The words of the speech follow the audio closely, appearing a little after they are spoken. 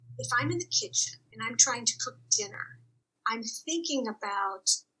if I'm in the kitchen and I'm trying to cook dinner, I'm thinking about,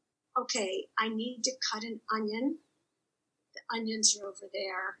 okay, I need to cut an onion. The onions are over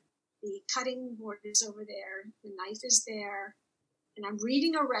there. The cutting board is over there. The knife is there. And I'm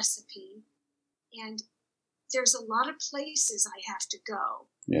reading a recipe. And there's a lot of places I have to go.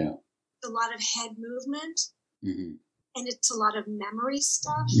 Yeah. A lot of head movement. Mm-hmm. And it's a lot of memory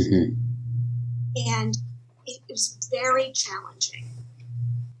stuff. Mm-hmm. And it is very challenging.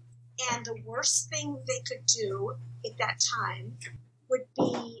 And the worst thing they could do at that time would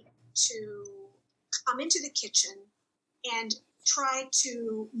be to come into the kitchen and try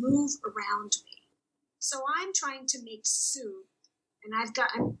to move around me. So I'm trying to make soup, and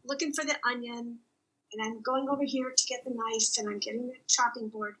I'm looking for the onion, and I'm going over here to get the knife, and I'm getting the chopping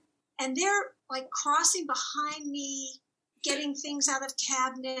board. And they're like crossing behind me, getting things out of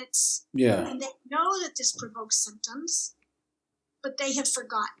cabinets. Yeah. And they know that this provokes symptoms, but they have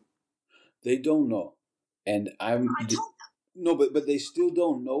forgotten. They don't know. And I told them. No, but they still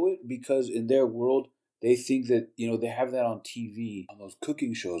don't know it because in their world, they think that, they have that on TV, on those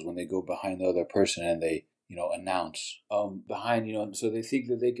cooking shows when they go behind the other person and they, announce behind, so they think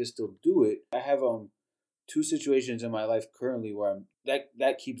that they can still do it. I have two situations in my life currently where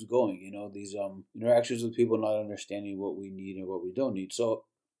that keeps going, these interactions with people not understanding what we need and what we don't need. So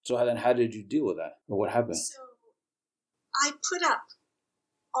then how did you deal with that? Or what happened? So I put up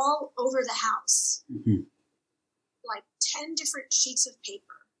all over the house, like 10 different sheets of paper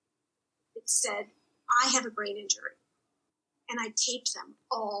that said, I have a brain injury. And I taped them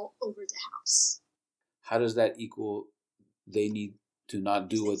all over the house. How does that equal they need to not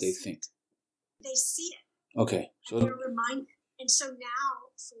do what they think? They see it. Okay. So they're reminded. And so now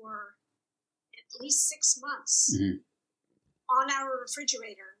for at least 6 months, on our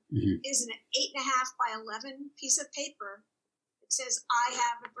refrigerator is an 8.5 by 11 piece of paper that says, I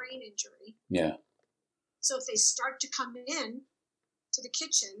have a brain injury. Yeah. So if they start to come in to the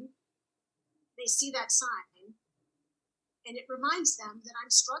kitchen, they see that sign, and it reminds them that I'm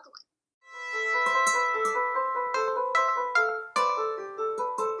struggling.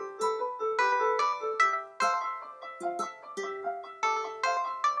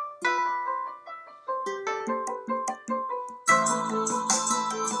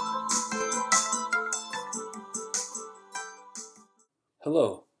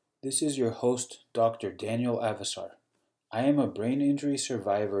 Hello, this is your host, Dr. Daniel Avasar. I am a brain injury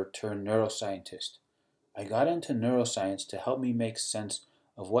survivor turned neuroscientist. I got into neuroscience to help me make sense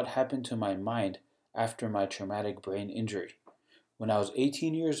of what happened to my mind after my traumatic brain injury. When I was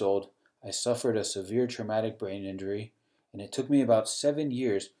 18 years old, I suffered a severe traumatic brain injury, and it took me about 7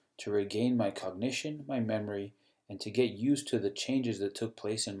 years to regain my cognition, my memory, and to get used to the changes that took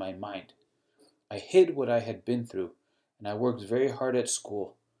place in my mind. I hid what I had been through, and I worked very hard at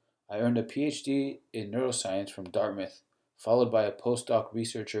school. I earned a PhD in neuroscience from Dartmouth, followed by a postdoc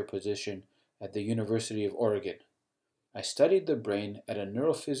researcher position at the University of Oregon. I studied the brain at a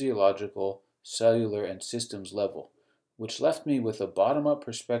neurophysiological, cellular, and systems level, which left me with a bottom-up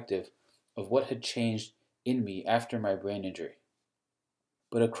perspective of what had changed in me after my brain injury.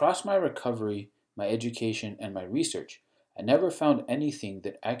 But across my recovery, my education, and my research, I never found anything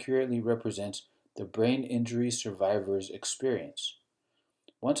that accurately represents the brain injury survivor's experience.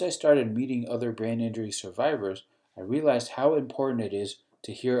 Once I started meeting other brain injury survivors, I realized how important it is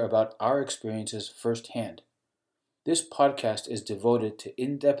to hear about our experiences firsthand. This podcast is devoted to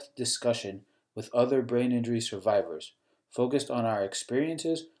in-depth discussion with other brain injury survivors, focused on our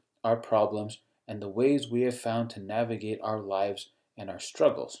experiences, our problems, and the ways we have found to navigate our lives and our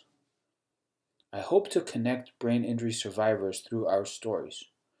struggles. I hope to connect brain injury survivors through our stories.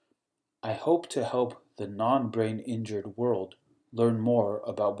 I hope to help the non-brain injured world learn more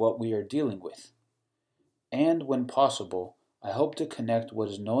about what we are dealing with. And when possible, I hope to connect what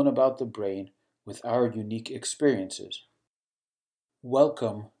is known about the brain with our unique experiences.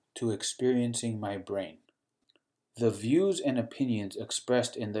 Welcome to Experiencing My Brain. The views and opinions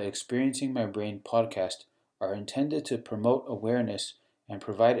expressed in the Experiencing My Brain podcast are intended to promote awareness and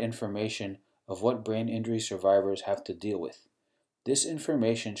provide information of what brain injury survivors have to deal with. This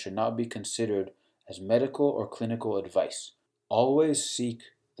information should not be considered as medical or clinical advice. Always seek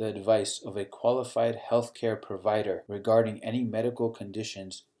the advice of a qualified healthcare provider regarding any medical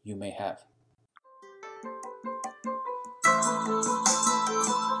conditions you may have.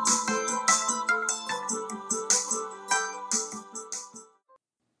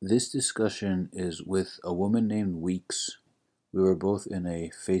 This discussion is with a woman named Weeks. We were both in a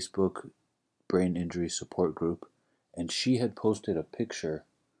Facebook brain injury support group, and she had posted a picture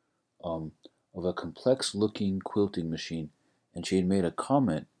of a complex looking quilting machine, and she had made a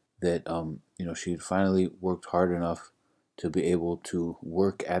comment that she had finally worked hard enough to be able to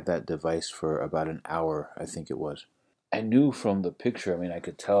work at that device for about an hour, I think it was. I knew from the picture, I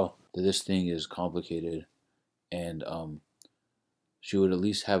could tell that this thing is complicated, and she would at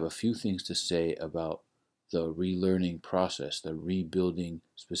least have a few things to say about the relearning process, the rebuilding,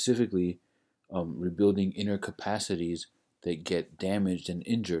 specifically rebuilding inner capacities that get damaged and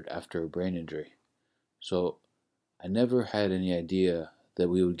injured after a brain injury. So I never had any idea that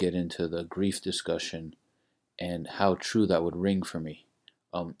we would get into the grief discussion and how true that would ring for me.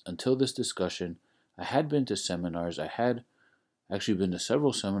 Until this discussion, I had been to seminars. I had actually been to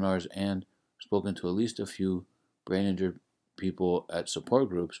several seminars and spoken to at least a few brain injured people at support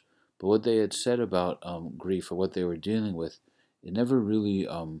groups. But what they had said about grief or what they were dealing with, it never really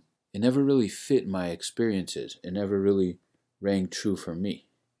fit my experiences. It never really rang true for me.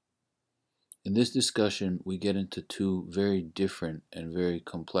 In this discussion, we get into two very different and very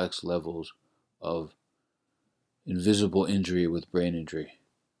complex levels of invisible injury with brain injury.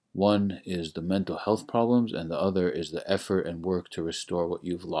 One is the mental health problems, and the other is the effort and work to restore what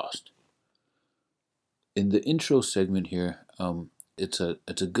you've lost. In the intro segment here, it's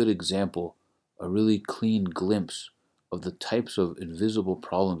a good example, a really clean glimpse of the types of invisible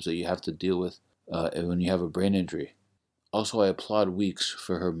problems that you have to deal with when you have a brain injury. Also, I applaud Weeks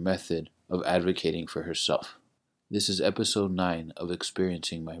for her method of advocating for herself. This is episode 9 of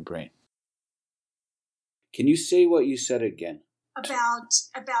Experiencing My Brain. Can you say what you said again? About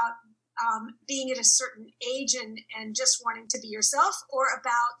being at a certain age and just wanting to be yourself, or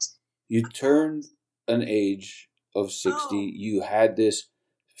about... You turned an age of 60. You had this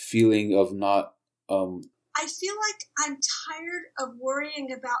feeling of not... I feel like I'm tired of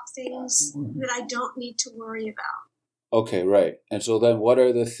worrying about things that I don't need to worry about. Okay, right. And so then what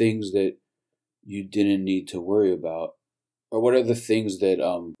are the things that you didn't need to worry about? Or what are the things that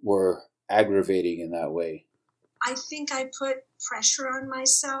were aggravating in that way? I think I put pressure on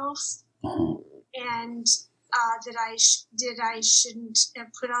myself and that I shouldn't have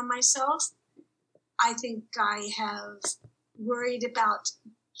put on myself. I think I have worried about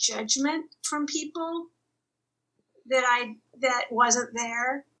judgment from people that wasn't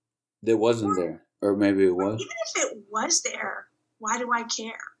there. That wasn't there. Or maybe it was. Even if it was there, why do I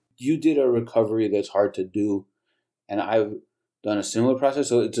care? You did a recovery that's hard to do, and I've done a similar process,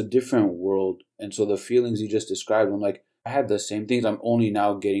 so it's a different world. And so the feelings you just described, I'm like, I had the same things. I'm only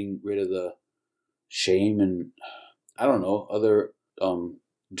now getting rid of the shame and, I don't know, other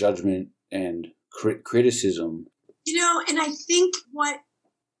judgment and criticism. And I think what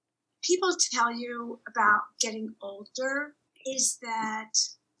people tell you about getting older is that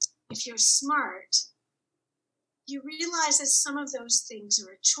if you're smart, you realize that some of those things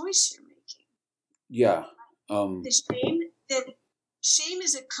are a choice you're making. Yeah. The shame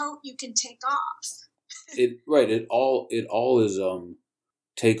is a coat you can take off. It all is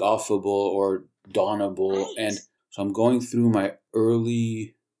take offable or dawnable. Right. And so I'm going through my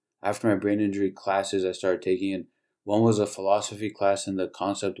after my brain injury classes I started taking, and one was a philosophy class, and the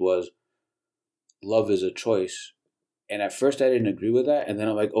concept was love is a choice. And at first I didn't agree with that, and then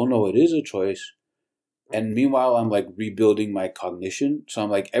I'm like, oh no, it is a choice. And meanwhile I'm like rebuilding my cognition, so I'm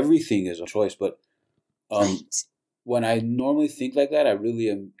like, everything is a choice. But when I normally think like that, I really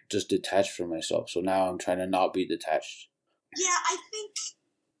am just detached from myself. So now I'm trying to not be detached. Yeah, I think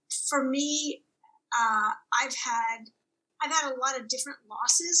for me, I've had a lot of different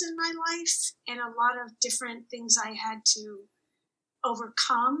losses in my life and a lot of different things I had to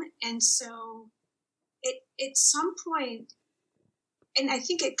overcome. And so at some point, and I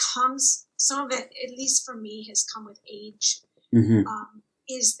think some of it, at least for me, has come with age,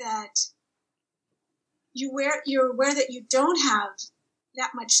 is that you're aware that you don't have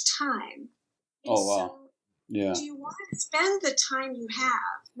that much time. And oh, wow. So yeah. Do you want to spend the time you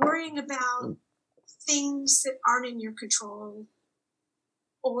have worrying about things that aren't in your control,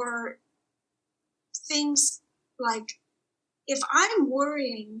 or things like, if I'm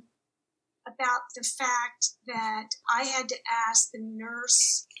worrying about the fact that I had to ask the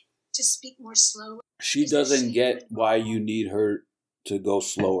nurse to speak more slowly. She doesn't get why you need her to go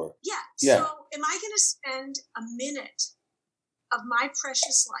slower. Yeah. Yeah. So am I going to spend a minute of my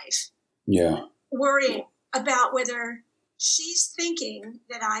precious life worrying about whether she's thinking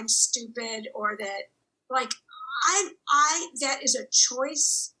that I'm stupid, or that, like, that is a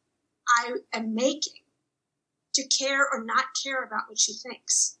choice I am making to care or not care about what she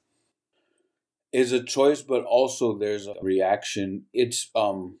thinks. Is a choice, but also there's a reaction. It's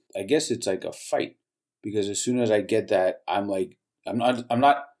I guess it's like a fight, because as soon as I get that, I'm like, I'm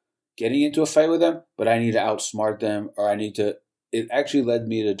not getting into a fight with them, but I need to outsmart them, or I need to it actually led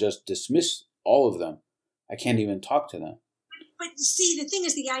me to just dismiss all of them. I can't even talk to them. But see, the thing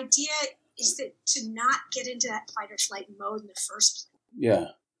is, the idea is that to not get into that fight or flight mode in the first place. Yeah.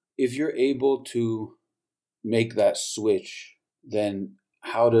 If you're able to make that switch, then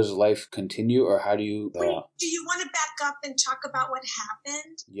how does life continue, or how do you... do you want to back up and talk about what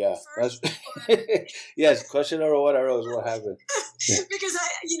happened? Yeah. First, yes, question number one I wrote is what happened. Yeah. Because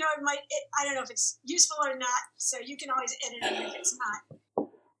I don't know if it's useful or not, so you can always edit it if it's not.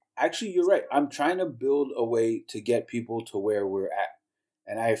 Actually, you're right. I'm trying to build a way to get people to where we're at.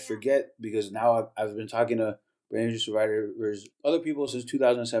 And I forget, because now I've been talking to brain injury survivors, other people since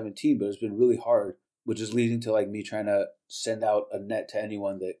 2017, but it's been really hard, which is leading to like me trying to send out a net to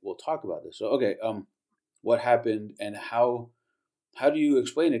anyone that will talk about this. So, okay, what happened and how do you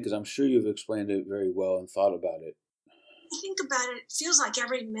explain it? Because I'm sure you've explained it very well and thought about it. I think about it, it feels like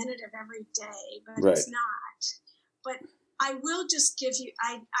every minute of every day, but Right. It's not. But I will just give you,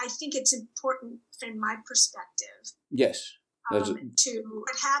 I think it's important from my perspective. Yes. To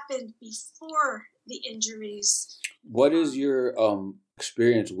what happened before the injuries. What is your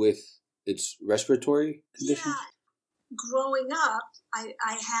experience with its respiratory conditions? Yeah. Growing up, I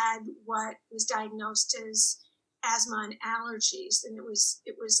had what was diagnosed as asthma and allergies, and it was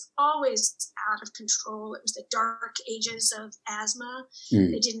always out of control. It was the dark ages of asthma.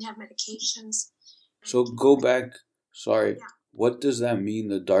 They didn't have medications. So go back. Sorry. Yeah. What does that mean,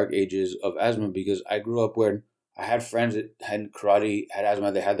 the dark ages of asthma? Because I grew up where I had friends that had karate, had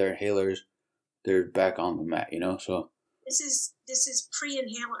asthma, they had their inhalers. They're back on the mat, so. This is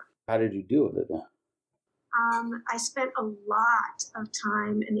pre-inhaler. How did you deal with it then? I spent a lot of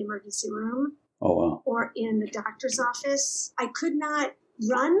time in the emergency room. Oh, wow. Or in the doctor's office. I could not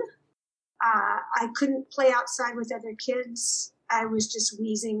run. I couldn't play outside with other kids. I was just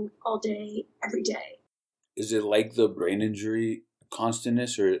wheezing all day, every day. Is it like the brain injury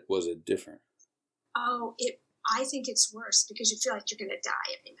constantness, or was it different? Oh, I think it's worse because you feel like you're going to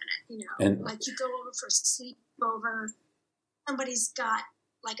die every minute, And like you go over for a sleepover, somebody's got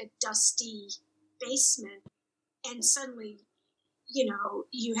like a dusty basement, and suddenly,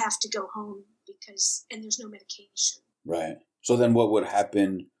 you have to go home and there's no medication. Right. So then what would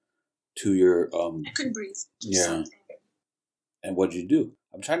happen to your... I couldn't breathe. Something. And what'd you do?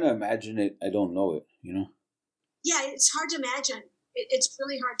 I'm trying to imagine it. I don't know it, Yeah, it's hard to imagine. It's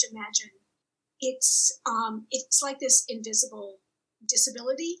really hard to imagine. It's like this invisible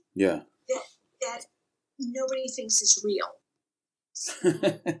disability. Yeah. That nobody thinks is real.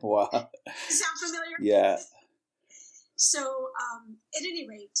 Wow. Sound familiar? Yeah. So, at any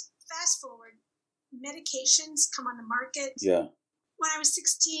rate, fast forward, medications come on the market. Yeah. When I was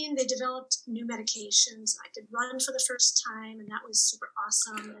 16, they developed new medications. I could run for the first time, and that was super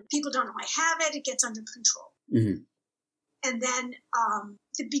awesome. And people don't know I have it. It gets under control. Mm-hmm. And then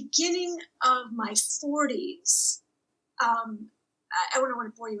the beginning of my 40s, I don't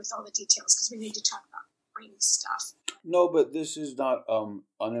want to bore you with all the details because we need to talk about brain stuff. No, but this is not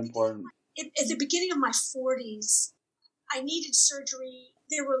unimportant. At the beginning of my 40s, I needed surgery.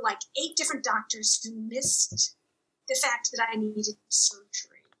 There were like 8 different doctors who missed the fact that I needed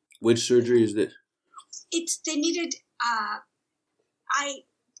surgery. Which surgery is this? They needed,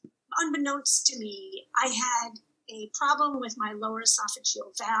 unbeknownst to me, I had a problem with my lower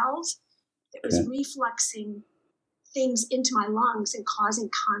esophageal valve that was refluxing things into my lungs and causing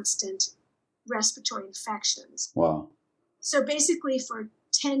constant respiratory infections. Wow. So basically for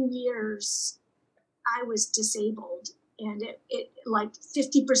 10 years, I was disabled. And it like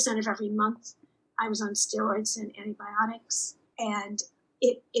 50% of every month, I was on steroids and antibiotics. And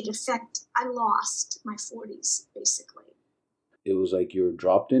I lost my 40s, basically. It was like you were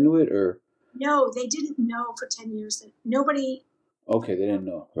dropped into it, or? No, they didn't know for 10 years. That nobody... Okay, they didn't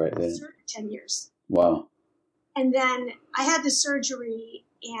know. Right. They didn't. 10 years. Wow. And then I had the surgery,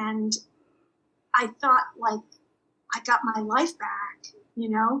 and I thought, like, I got my life back,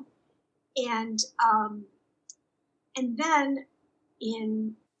 And then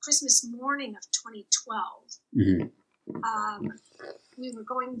in Christmas morning of 2012, we were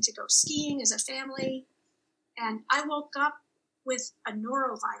going to go skiing as a family, and I woke up with a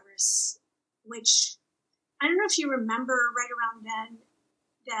norovirus, which I don't know if you remember right around then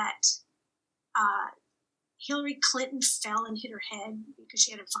that Hillary Clinton fell and hit her head because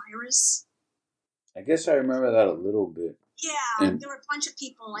she had a virus. I guess I remember that a little bit. Yeah, there were a bunch of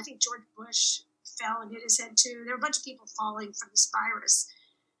people. I think George Bush fell and hit his head too. There were a bunch of people falling from this virus.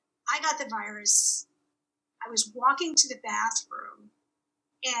 I got the virus. I was walking to the bathroom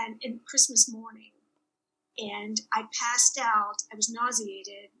in Christmas morning, and I passed out. I was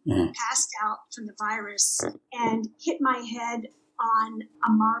nauseated, passed out from the virus, and hit my head on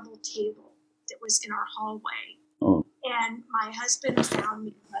a marble table that was in our hallway. Oh. And my husband found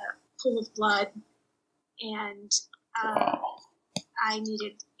me in a pool of blood, and Wow. I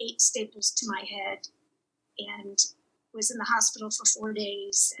needed 8 staples to my head and was in the hospital for 4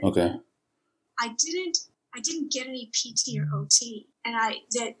 days. And Okay. I didn't get any PT or OT, and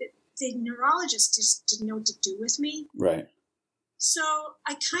the neurologist just didn't know what to do with me. Right. So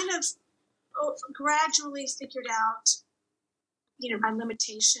I kind of gradually figured out, my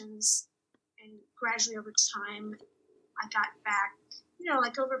limitations, and gradually over time, I got back,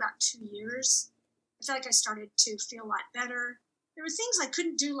 over about 2 years. I felt like I started to feel a lot better. There were things I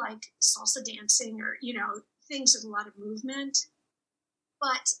couldn't do, like salsa dancing or, things with a lot of movement.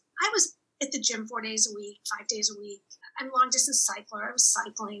 But I was at the gym 4 days a week, 5 days a week. I'm a long-distance cycler. I was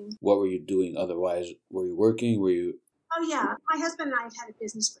cycling. What were you doing otherwise? Were you working? Were you... Oh, yeah. My husband and I have had a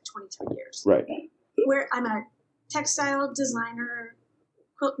business for 23 years. Right. I'm a textile designer,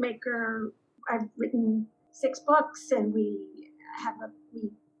 quilt maker. I've written 6 books, and we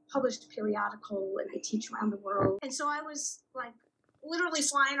published a periodical, and I teach around the world. And so I was literally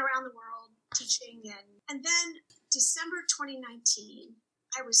flying around the world teaching. And then December 2019,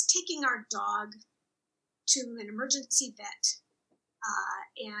 I was taking our dog to an emergency vet.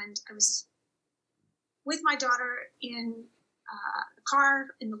 And I was with my daughter in a car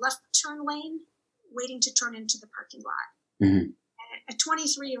in the left turn lane, waiting to turn into the parking lot. Mm-hmm. And a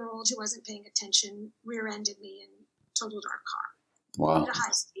 23-year-old who wasn't paying attention rear-ended me and totaled our car. Wow. At a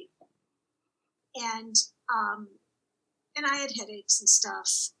high speed. And I had headaches and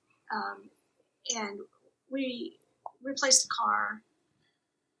stuff. And we replaced the car.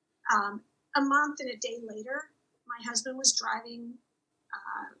 A month and a day later, my husband was driving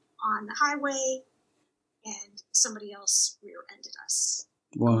on the highway, and somebody else rear-ended us.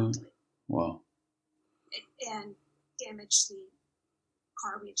 Wow. Wow. And damaged the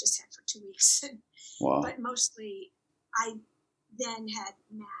car we had just had for 2 weeks. Wow. But mostly, I then had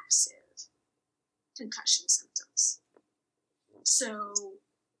massive concussion symptoms. So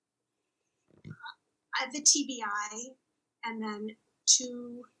I had the TBI, and then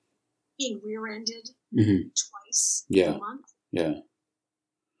 2 being rear-ended twice in a month. Yeah.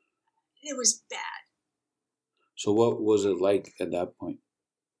 It was bad. So what was it like at that point?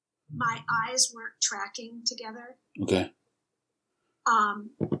 My eyes weren't tracking together. Okay.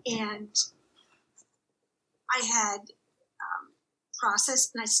 And I had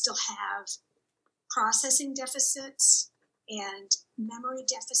and I still have processing deficits and memory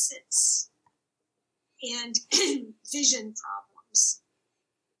deficits and vision problems.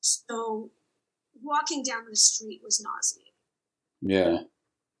 So walking down the street was nauseating. Yeah.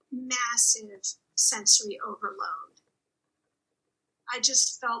 Massive sensory overload. I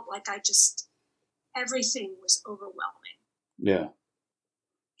just felt like everything was overwhelming. Yeah.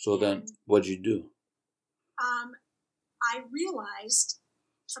 So then what'd you do? I realized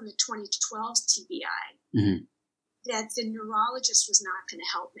from the 2012 TBI that the neurologist was not going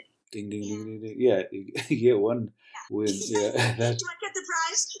to help me. Ding, ding, ding, ding, ding. Yeah, you get one win. Yeah. Do I get the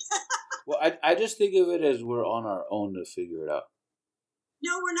prize? Well, I just think of it as we're on our own to figure it out.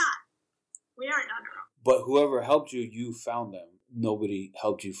 No, we're not. We aren't on our own. But whoever helped you, you found them. Nobody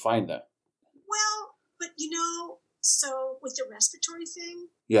helped you find them. Well, but so with the respiratory thing,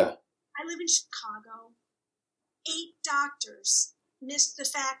 yeah, I live in Chicago. 8 doctors missed the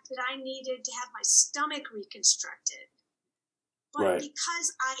fact that I needed to have my stomach reconstructed. But right.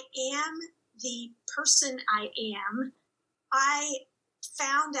 Because I am the person I am, I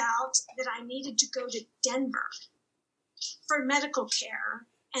found out that I needed to go to Denver for medical care.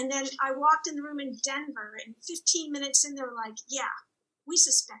 And then I walked in the room in Denver, and 15 minutes in, they were like, yeah, we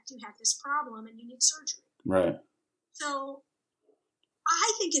suspect you have this problem and you need surgery. Right. So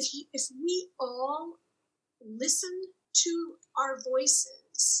I think if we all listen to our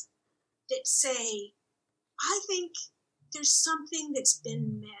voices that say, I think there's something that's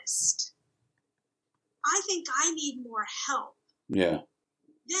been missed. I think I need more help. Yeah.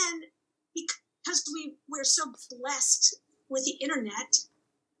 Then, because we're so blessed with the internet,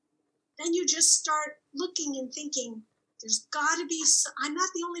 then you just start looking and thinking, there's got to be, I'm not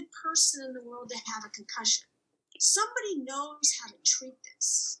the only person in the world to have a concussion. Somebody knows how to treat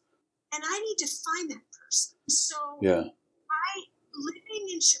this. And I need to find that person. So living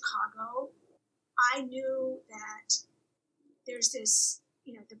in Chicago, I knew that there's this,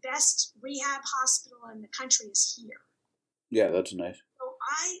 the best rehab hospital in the country is here. Yeah, that's nice. So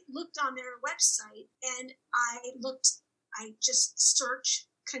I looked on their website, and I just searched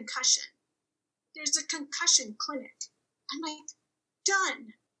concussion. There's a concussion clinic. I'm like,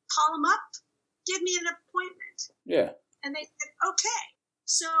 done. Call them up. Give me an appointment. Yeah. And they said, okay.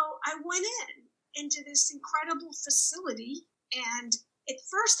 So I went into this incredible facility, and at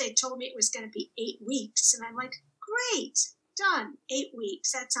first they told me it was going to be 8 weeks. And I'm like, great, done, 8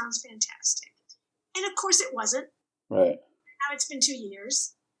 weeks. That sounds fantastic. And of course it wasn't. Right. Now it's been 2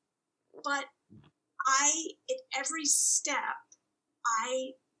 years. But at every step,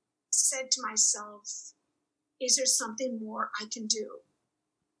 I said to myself, is there something more I can do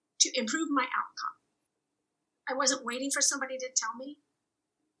to improve my outcome? I wasn't waiting for somebody to tell me.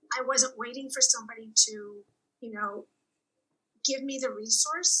 I wasn't waiting for somebody to, give me the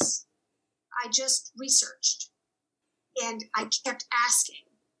resource. I just researched, and I kept asking.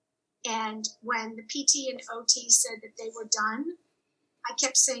 And when the PT and OT said that they were done, I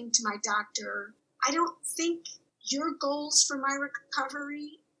kept saying to my doctor, I don't think your goals for my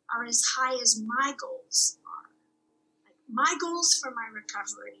recovery are as high as my goals are. Like, my goals for my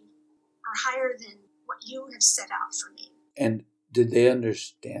recovery are higher than what you have set out for me. And did they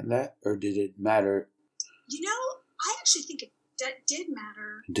understand that, or did it matter? I actually think it did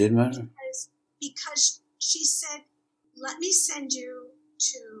matter. It did matter? Because she said, let me send you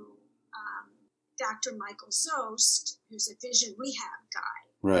to Dr. Michael Zost, who's a vision rehab guy.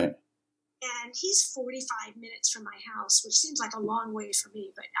 Right. And he's 45 minutes from my house, which seems like a long way for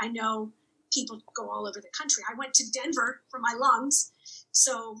me, but I know people go all over the country. I went to Denver for my lungs,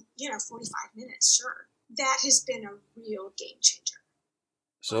 so, 45 minutes, sure. That has been a real game changer.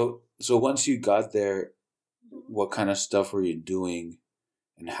 So once you got there, what kind of stuff were you doing,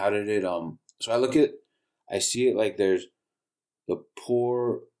 and how did it, so I see it like there's the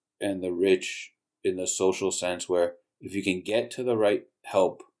poor and the rich in the social sense, where if you can get to the right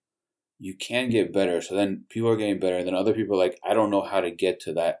help, you can get better. So then people are getting better, and then other people are like, I don't know how to get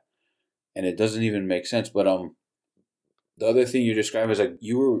to that, and it doesn't even make sense. But the other thing you describe is like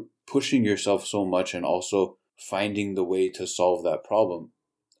you were pushing yourself so much and also finding the way to solve that problem.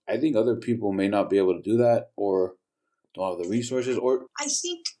 I think other people may not be able to do that, or don't have the resources, or I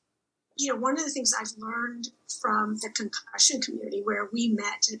think, one of the things I've learned from the concussion community where we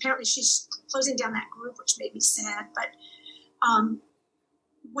met, and apparently she's closing down that group, which made me sad, but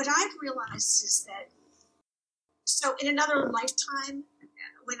what I've realized is that, so in another lifetime,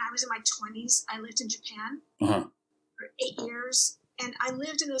 when I was in my 20s, I lived in Japan for 8 years, and I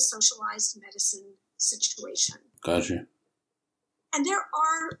lived in a socialized medicine situation. Gotcha. And there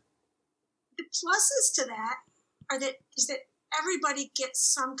are, the pluses to that is that everybody gets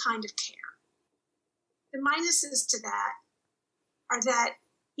some kind of care. The minuses to that are that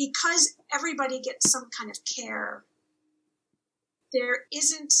because everybody gets some kind of care, there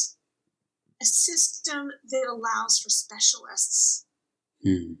isn't a system that allows for specialists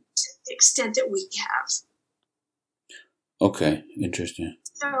to the extent that we have. Okay, interesting.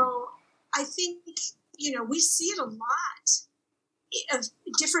 So I think, we see it a lot of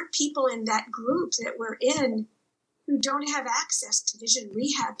different people in that group that we're in who don't have access to vision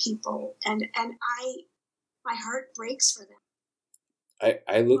rehab people, and my heart breaks for them.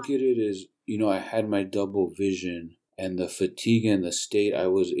 I look at it as, I had my double vision, and the fatigue and the state I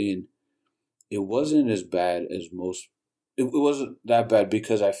was in, it wasn't as bad as most. It wasn't that bad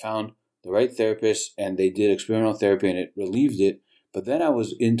because I found the right therapist and they did experimental therapy and it relieved it. But then I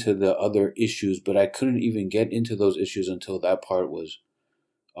was into the other issues, but I couldn't even get into those issues until that part was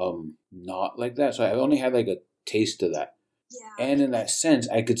not like that. So I only had like a taste of that. Yeah. And in that sense,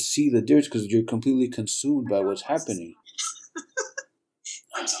 I could see the difference because you're completely consumed by what's happening.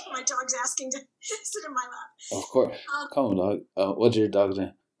 My dog's asking to sit in my lap. Of course. Come on, dog. What's your dog's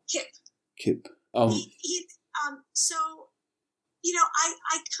name? Kip. So,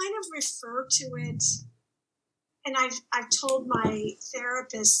 I kind of refer to it, and I've told my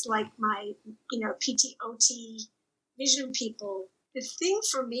therapist, like my, PT, OT, vision people, the thing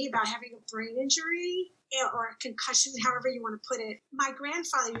for me about having a brain injury or a concussion, however you want to put it, my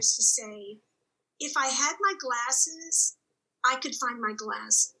grandfather used to say, if I had my glasses, I could find my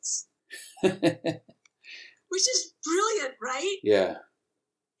glasses. Which is brilliant, right? Yeah.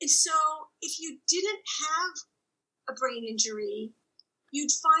 And so if you didn't have a brain injury,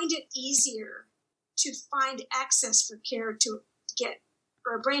 you'd find it easier to find access for care to get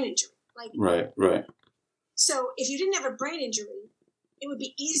for a brain injury. Like Right. So if you didn't have a brain injury, it would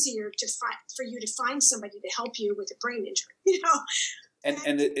be easier for you to find somebody to help you with a brain injury.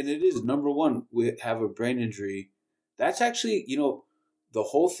 And it is number one. We have a brain injury. That's actually, the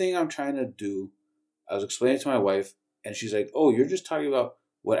whole thing I'm trying to do. I was explaining it to my wife, and she's like, "Oh, you're just talking about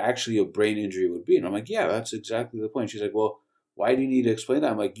what actually a brain injury would be." And I'm like, "Yeah, that's exactly the point." She's like, "Well, why do you need to explain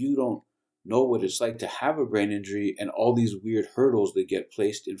that?" I'm like, "You don't know what it's like to have a brain injury and all these weird hurdles that get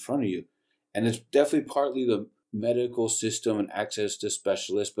placed in front of you." And it's definitely partly medical system and access to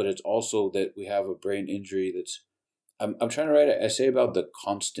specialists, but it's also that we have a brain injury that's. I'm trying to write an essay about the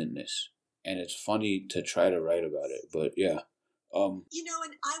constantness, and it's funny to try to write about it, but yeah. And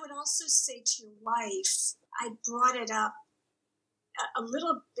I would also say to your wife, I brought it up a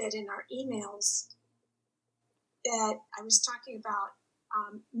little bit in our emails that I was talking about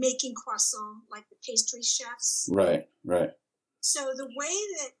making croissant like the pastry chefs. Right. So the way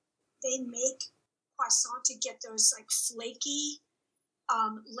that they make croissant to get those like flaky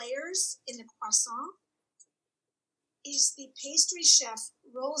layers in the croissant is the pastry chef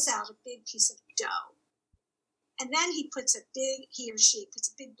rolls out a big piece of dough. And then he or she puts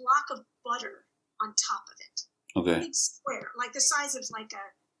a big block of butter on top of it. Okay. A big square, like the size of like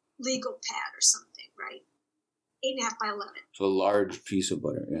a legal pad or something, right? 8.5 by 11. So a large piece of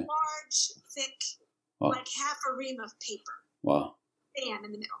butter, yeah. Large, thick, like half a ream of paper. Wow. Bam,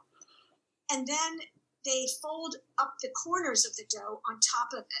 in the middle. And then they fold up the corners of the dough on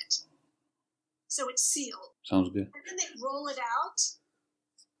top of it. So it's sealed. Sounds good. And then they roll it out.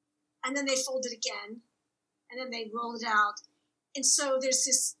 And then they fold it again. And then they roll it out. And so there's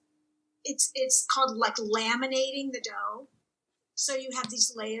this, it's called like laminating the dough. So you have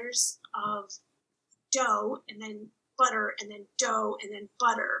these layers of dough and then butter and then dough and then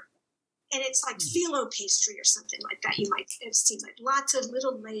butter. And it's like phyllo pastry or something like that. You might have seen like lots of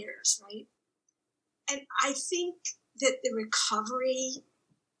little layers, right? And I think that the recovery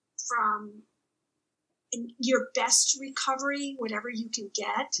from your best recovery, whatever you can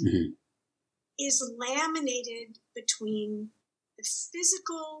get, mm-hmm. is laminated between the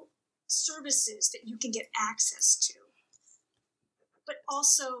physical services that you can get access to, but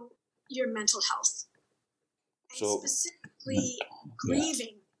also your mental health. And so, specifically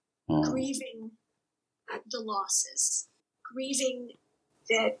grieving the losses, grieving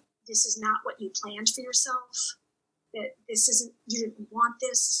that this is not what you planned for yourself, that this isn't, you didn't want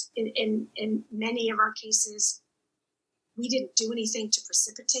this. In many of our cases, we didn't do anything to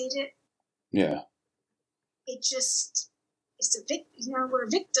precipitate it. Yeah. We're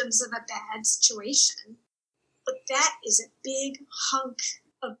victims of a bad situation, but that is a big hunk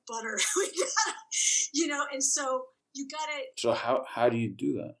of butter. And so you gotta. So how do you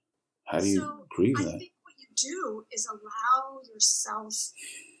do that? How do you grieve that? I think what you do is allow yourself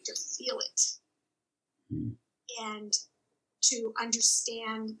to feel it and to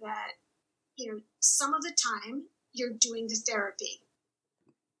understand that, some of the time you're doing the therapy.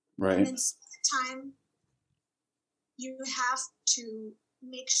 Right. And then some of the time you have to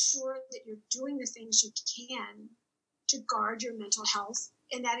make sure that you're doing the things you can to guard your mental health.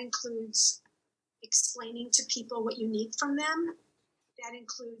 And that includes explaining to people what you need from them. That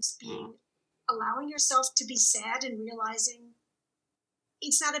includes allowing yourself to be sad and realizing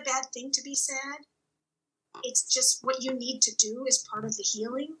it's not a bad thing to be sad. It's just what you need to do as part of the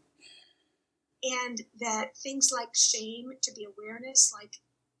healing. And that things like shame, to be awareness, like,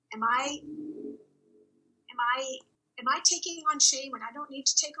 am I taking on shame when I don't need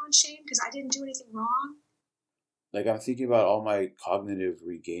to take on shame because I didn't do anything wrong? Like, I'm thinking about all my cognitive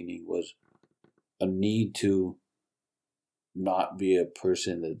regaining was a need to not be a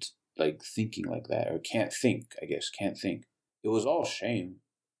person that's like thinking like that or can't think. It was all shame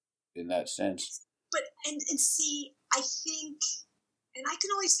in that sense. But and see, I think, and I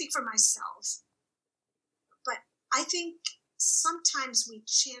can only speak for myself, but I think sometimes we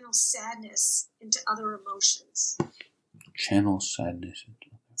channel sadness into other emotions. Channel sadness.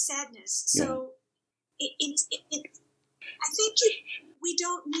 Sadness. Yeah. So I think we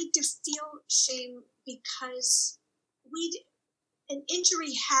don't need to feel shame because an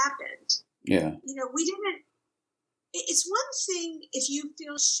injury happened. Yeah. We didn't. It's one thing if you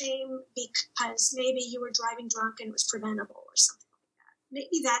feel shame because maybe you were driving drunk and it was preventable or something like that.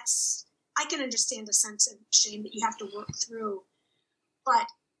 Maybe I can understand a sense of shame that you have to work through, but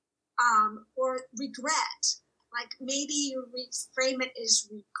or regret. Like maybe you reframe it as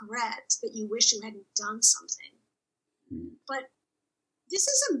regret that you wish you hadn't done something. But this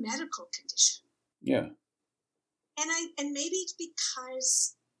is a medical condition. Yeah. And maybe it's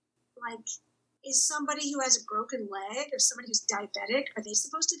because, like, is somebody who has a broken leg or somebody who's diabetic, are they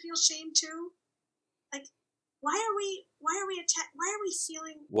supposed to feel shame too? Like, why are we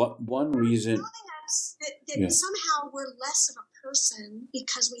feeling? One reason Telling us that somehow we're less of a person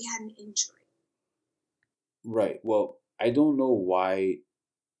because we had an injury. Right. Well, I don't know why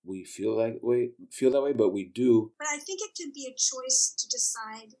we feel that way, but we do. But I think it can be a choice to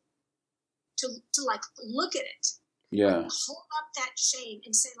decide to like look at it. Yeah. Like, hold up that shame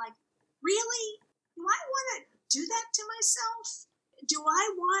and say, like, really? Do I want to do that to myself? Do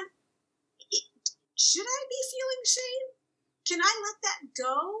I want should I be feeling shame? Can I let that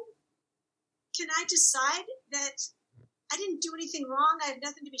go? Can I decide that I didn't do anything wrong? I have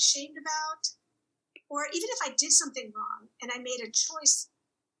nothing to be shamed about? Or even if I did something wrong and I made a choice,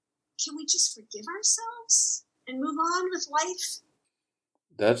 can we just forgive ourselves and move on with life?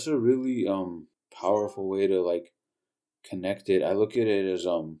 That's a really powerful way to like connect it. I look at it as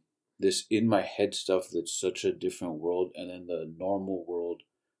this in my head stuff that's such a different world, and then the normal world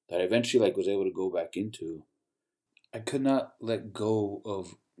that I eventually like was able to go back into. I could not let go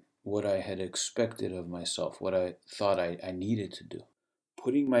of what I had expected of myself, what I thought I needed to do.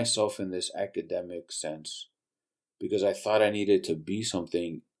 Putting myself in this academic sense because I thought I needed to be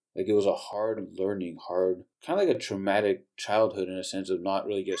something. Like it was a hard learning, hard, kind of like a traumatic childhood in a sense of not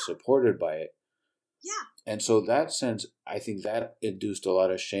really get supported by it. Yeah. And so that sense, I think that induced a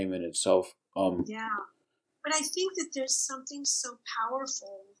lot of shame in itself. Yeah. But I think that there's something so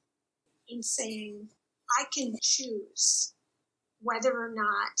powerful in saying, I can choose whether or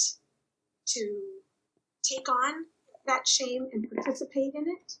not to take on that shame and participate in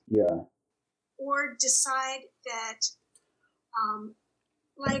it. Yeah. Or decide that,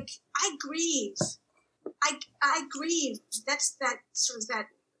 like, I grieve. I grieve. That's that sort of that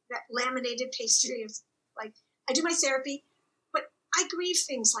laminated pastry of, like, I do my therapy, but I grieve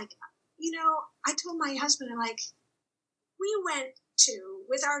things like, I told my husband, like, we went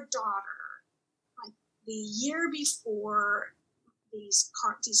with our daughter, like, the year before these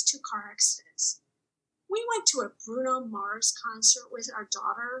two car accidents. We went to a Bruno Mars concert with our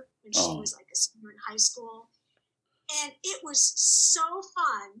daughter when she was like a senior in high school. And it was so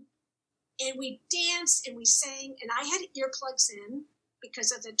fun. And we danced and we sang. And I had earplugs in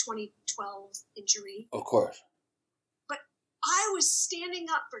because of the 2012 injury. Of course. But I was standing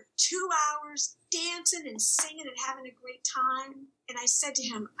up for 2 hours, dancing and singing and having a great time. And I said to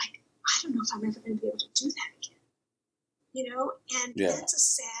him, I don't know if I'm ever going to be able to do that again. And that's a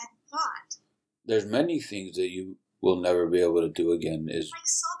sad thought. There's many things that you will never be able to do again. Is like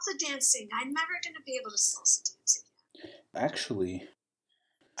salsa dancing. I'm never going to be able to salsa dance again. Actually,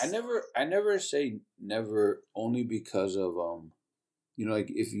 I never say never, only because of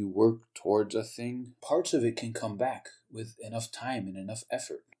like if you work towards a thing, parts of it can come back with enough time and enough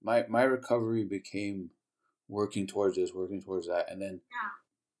effort. My recovery became working towards this, working towards that, and then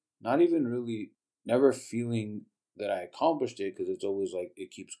not even really never feeling that I accomplished it, because it's always like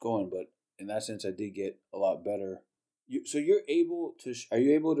it keeps going. But in that sense, I did get a lot better. So are you able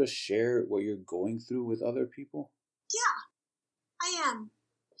to share what you're going through with other people? Yeah, I am.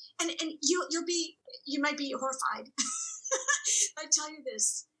 And you might be horrified. I tell you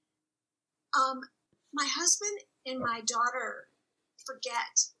this. My husband and my daughter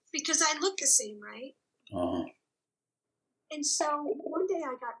forget, because I look the same, right? Uh-huh. And so one day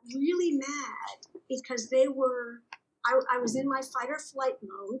I got really mad because I was in my fight or flight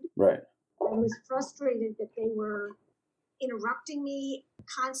mode. Right. I was frustrated that they were interrupting me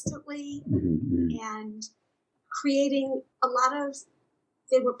constantly and creating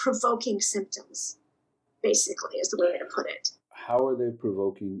they were provoking symptoms, basically, is the way to put it. How are they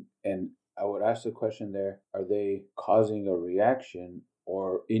provoking? And I would ask the question there, are they causing a reaction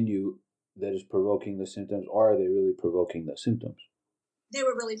or in you that is provoking the symptoms, or are they really provoking the symptoms? They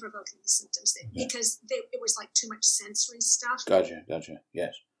were really provoking the symptoms because it was like too much sensory stuff. Gotcha.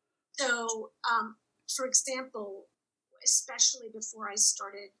 Yes. So, for example, especially before I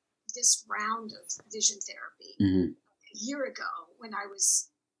started this round of vision therapy a year ago, when I was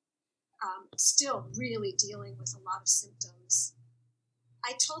still really dealing with a lot of symptoms,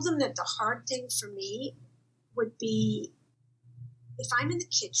 I told them that the hard thing for me would be if I'm in the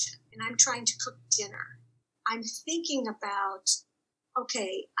kitchen and I'm trying to cook dinner, I'm thinking about,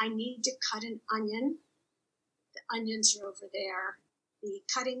 okay, I need to cut an onion. The onions are over there. The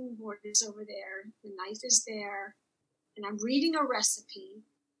cutting board is over there. The knife is there. And I'm reading a recipe.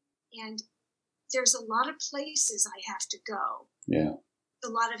 And there's a lot of places I have to go. Yeah. A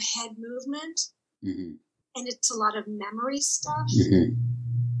lot of head movement. Mm-hmm. And it's a lot of memory stuff. Mm-hmm.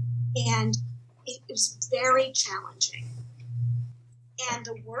 And it was very challenging. And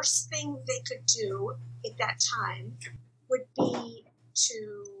the worst thing they could do at that time would be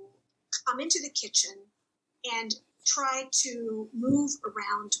to come into the kitchen and try to move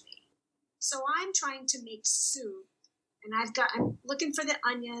around me. So I'm trying to make soup, and I'm looking for the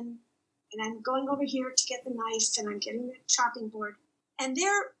onion, and I'm going over here to get the knife, and I'm getting the chopping board, and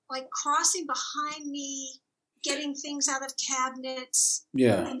they're like crossing behind me, getting things out of cabinets.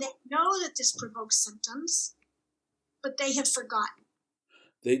 Yeah. And they know that this provokes symptoms, but they have forgotten.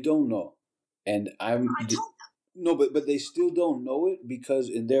 They don't know. And I told them. No, but they still don't know it, because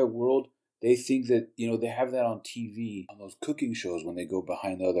in their world, they think that, they have that on TV, on those cooking shows when they go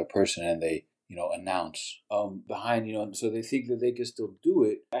behind the other person and they, announce behind, so they think that they can still do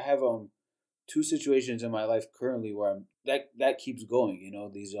it. I have two situations in my life currently where that keeps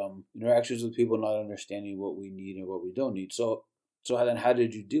going, these interactions with people not understanding what we need and what we don't need. So then how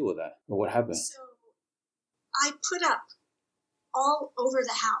did you deal with that? Or what happened? So I put up all over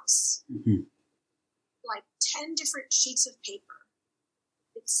the house, like 10 different sheets of paper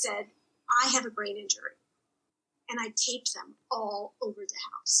that said, I have a brain injury. And I taped them all over the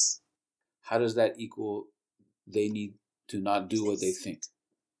house. How does that equal they need to not do what they think?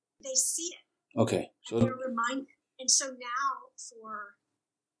 They see it. Okay. So they're reminded. And so now for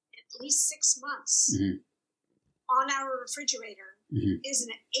at least 6 months, on our refrigerator is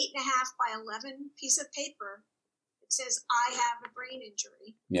an 8.5 by 11 piece of paper that says, I have a brain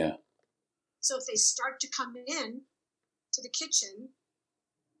injury. Yeah. So if they start to come in to the kitchen,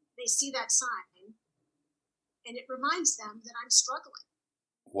 they see that sign, and it reminds them that I'm struggling.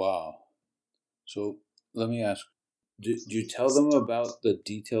 Wow. So let me ask, do you tell them about the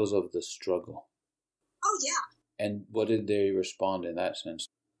details of the struggle? Oh, yeah. And what did they respond in that sense?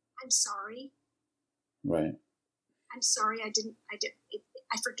 I'm sorry. Right. I'm sorry. I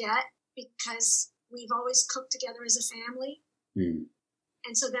forget, because we've always cooked together as a family.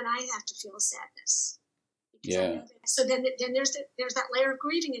 And so then I have to feel sadness. Yeah. So then there's that layer of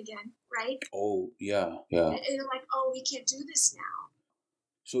grieving again, right? Oh, yeah, yeah. And you're like, oh, we can't do this now.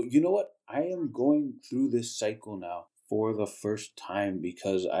 So you know what? I am going through this cycle now for the first time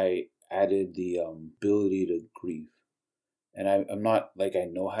because I added the ability to grieve. And I'm not like I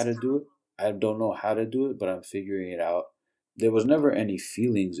know how to do it. I don't know how to do it, but I'm figuring it out. There was never any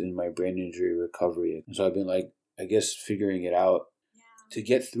feelings in my brain injury recovery. And so I've been like, I guess, figuring it out. To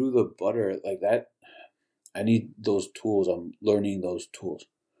get through the butter like that. I need those tools. I'm learning those tools.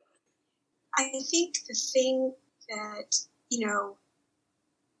 I think the thing that,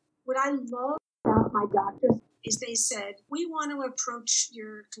 what I love about my doctors is they said, we want to approach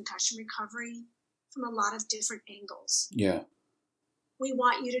your concussion recovery from a lot of different angles. Yeah. We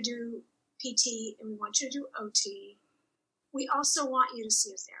want you to do PT and we want you to do OT. We also want you to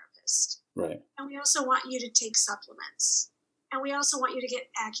see a therapist. Right. And we also want you to take supplements. And we also want you to get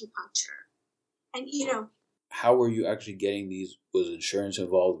acupuncture. And, how were you actually getting these? Was insurance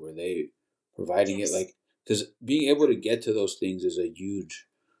involved? Were they providing it? Like, because being able to get to those things is a huge.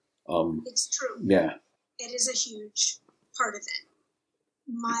 It's true. Yeah. It is a huge part of it.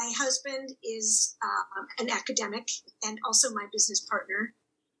 My husband is an academic and also my business partner.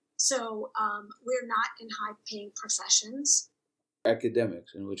 So we're not in high-paying professions.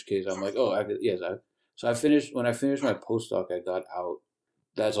 Academics, in which case I'm like, oh, yes. So when I finished my postdoc, I got out.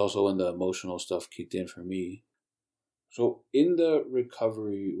 That's also when the emotional stuff kicked in for me. So in the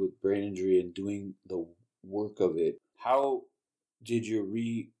recovery with brain injury and doing the work of it, how did your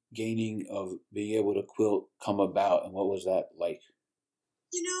regaining of being able to quilt come about, and what was that like?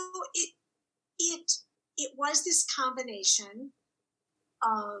 It was this combination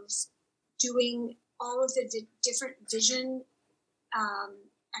of doing all of the different vision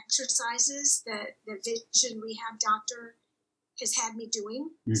exercises that the vision rehab doctor has had me doing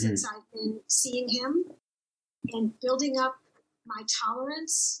since I've been seeing him, and building up my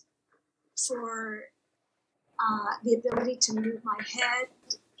tolerance for the ability to move my head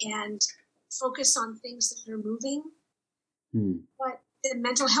and focus on things that are moving. But the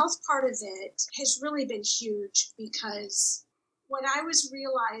mental health part of it has really been huge, because what I was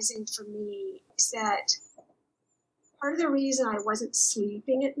realizing for me is that part of the reason I wasn't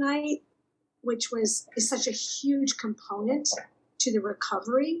sleeping at night, which is such a huge component to the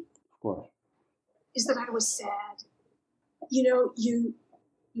recovery, of course, is that I was sad. You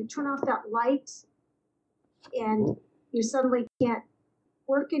turn off that light and you suddenly can't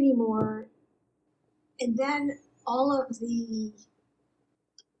work anymore. And then all of the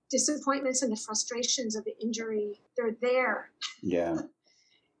disappointments and the frustrations of the injury, they're there. Yeah.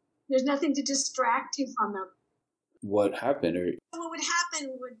 There's nothing to distract you from them. What happened? What would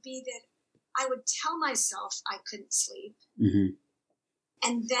happen would be that I would tell myself I couldn't sleep.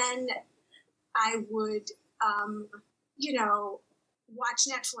 And then I would, watch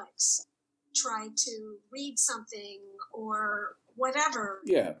Netflix, try to read something or whatever.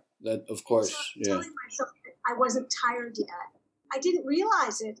 Yeah, that of course. So telling myself that I wasn't tired yet. I didn't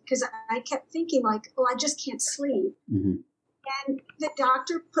realize it because I kept thinking like, I just can't sleep. And the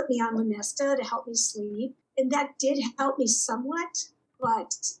doctor put me on Lunesta to help me sleep. And that did help me somewhat.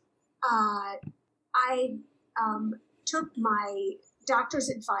 But I took my doctor's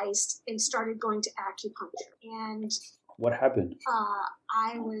advice and started going to acupuncture. And what happened?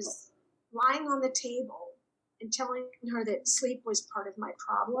 I was lying on the table and telling her that sleep was part of my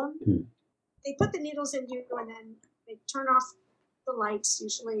problem. They put the needles in you and then they turn off the lights,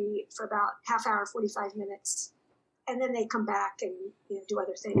 usually for about half hour, 45 minutes. And then they come back and do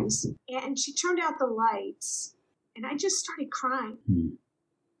other things. And she turned out the lights and I just started crying.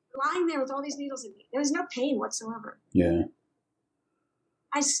 Lying there with all these needles in me. There was no pain whatsoever. Yeah.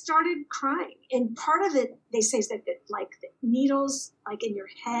 I started crying. And part of it, they say, is that like the needles, like in your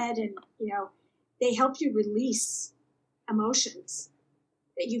head, and, they help you release emotions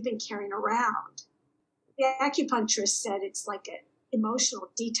that you've been carrying around. The acupuncturist said it's like an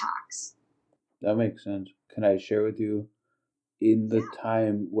emotional detox. That makes sense. Can I share with you, in the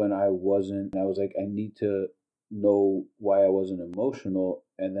time when I was like, I need to know why I wasn't emotional.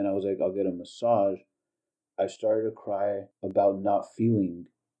 And then I was like, I'll get a massage. I started to cry about not feeling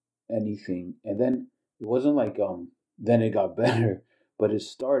anything. And then it wasn't like, then it got better, but it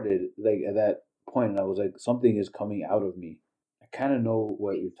started like at that point. And I was like, something is coming out of me. I kind of know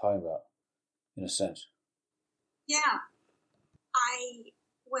what you're talking about in a sense. Yeah.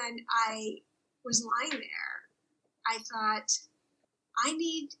 When I was lying there, I thought, I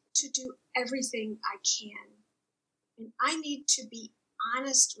need to do everything I can. And I need to be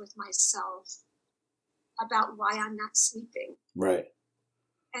honest with myself about why I'm not sleeping. Right.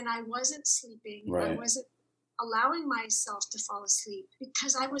 And I wasn't sleeping. Right. I wasn't allowing myself to fall asleep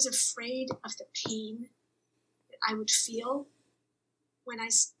because I was afraid of the pain that I would feel when I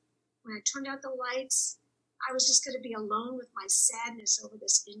turned out the lights. I was just going to be alone with my sadness over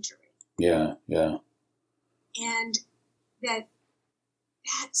this injury. Yeah, yeah. And that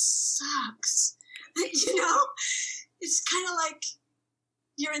sucks. It's kind of like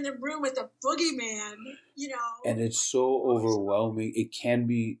you're in the room with a boogeyman, And it's so overwhelming. It can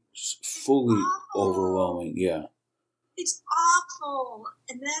be fully overwhelming, yeah. It's awful.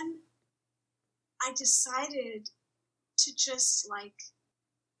 And then I decided to just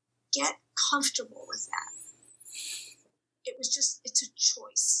get comfortable with that. It's a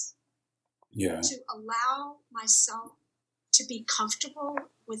choice. Yeah. To allow myself to be comfortable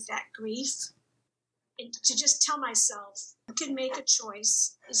with that grief and to just tell myself you can make a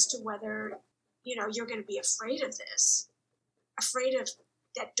choice as to whether, you're going to be afraid of this, afraid of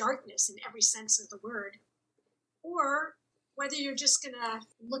that darkness in every sense of the word, or whether you're just going to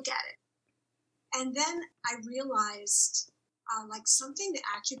look at it. And then I realized, something the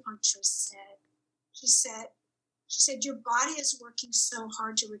acupuncturist said. She said, your body is working so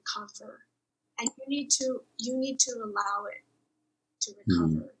hard to recover, and you need to allow it to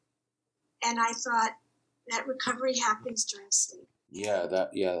recover. And I thought that recovery happens during sleep. Yeah,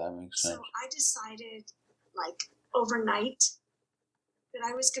 that makes sense. So I decided, overnight, that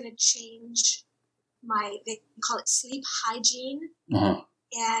I was going to change they call it sleep hygiene. Uh-huh.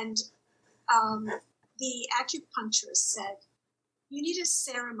 And the acupuncturist said, you need a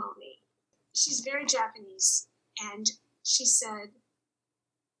ceremony. She's very Japanese. And she said,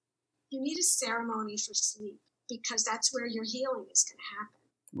 you need a ceremony for sleep because that's where your healing is going to happen.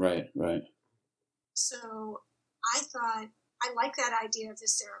 Right, right. So I thought, I like that idea of the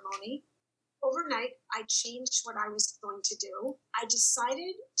ceremony. Overnight, I changed what I was going to do. I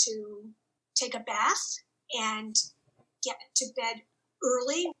decided to take a bath and get to bed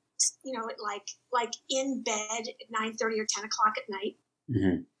early, like in bed at 9:30 or 10 o'clock at night.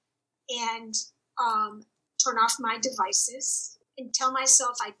 Mm-hmm. And turn off my devices and tell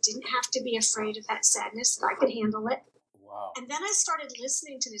myself I didn't have to be afraid of that sadness, that I could handle it. Wow. And then I started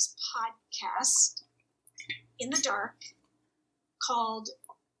listening to this podcast in the dark called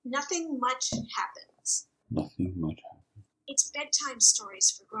Nothing Much Happens. Nothing Much Happens. It's bedtime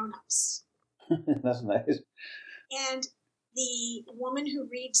stories for grown-ups. That's nice. And the woman who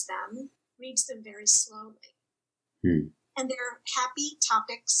reads them very slowly. And they're happy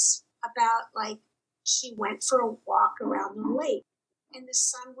topics about, she went for a walk around the lake and the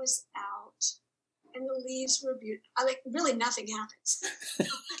sun was out and the leaves were beautiful. Really nothing happens.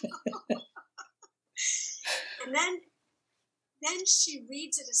 And then she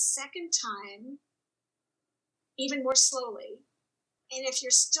reads it a second time, even more slowly. And if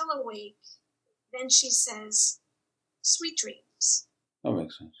you're still awake, then she says, sweet dreams. That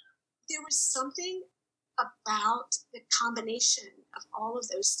makes sense. There was something about the combination of all of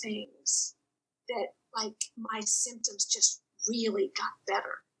those things that my symptoms just really got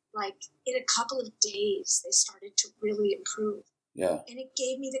better. In a couple of days, they started to really improve. Yeah. And it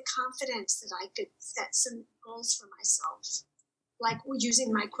gave me the confidence that I could set some goals for myself, like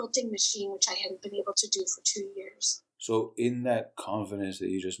using my quilting machine, which I hadn't been able to do for 2 years. So in that confidence that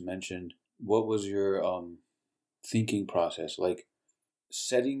you just mentioned, what was your thinking process?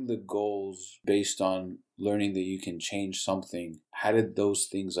 setting the goals based on learning that you can change something, how did those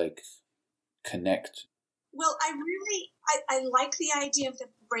things like connect? Well, I like the idea of the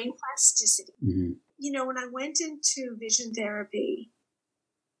brain plasticity. Mm-hmm. You know, when I went into vision therapy,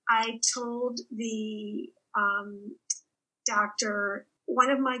 I told the doctor one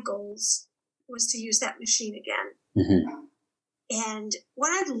of my goals was to use that machine again. Mm-hmm. And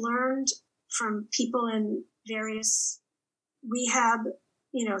what I've learned from people in various rehab,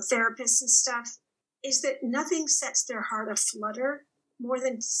 therapists and stuff, is that nothing sets their heart aflutter more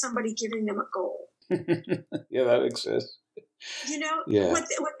than somebody giving them a goal. Yeah, that makes sense. Yeah.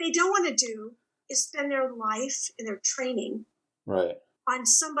 What they don't want to do is spend their life and their training right on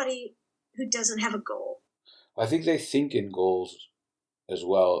somebody who doesn't have a goal. I think they think in goals as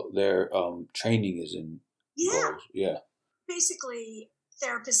well. Their training is in goals. Yeah. Basically,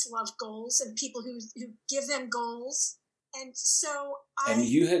 therapists love goals and people who give them goals. And so And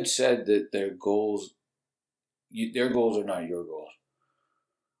you had said that their goals are not your goals.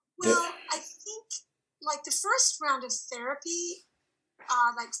 Well, I think like the first round of therapy,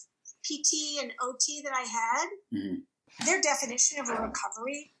 like PT and OT that I had, mm-hmm. their definition of a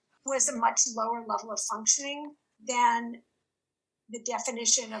recovery was a much lower level of functioning than the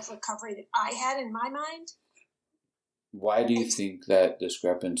definition of recovery that I had in my mind. Why do you think that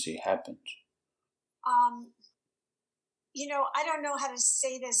discrepancy happened? I don't know how to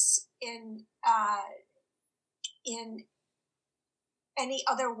say this in any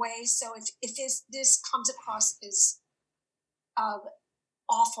other way. So if this comes across as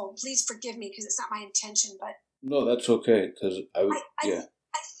awful, please forgive me because it's not my intention. But no, that's okay because I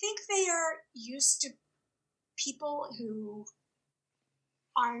think they are used to people who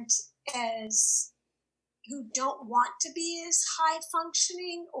who don't want to be as high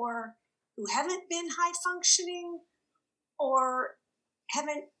functioning, or who haven't been high functioning, or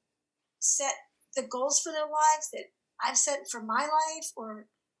haven't set the goals for their lives that I've set for my life, or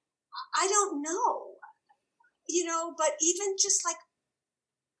I don't know, but even just like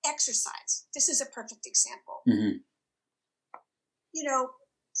exercise. This is a perfect example. Mm-hmm.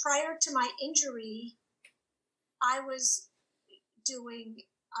 Prior to my injury, I was doing,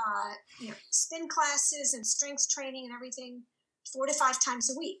 spin classes and strength training and everything 4 to 5 times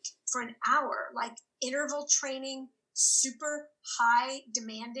a week for an hour, like interval training, super high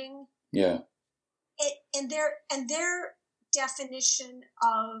demanding. Yeah. And their definition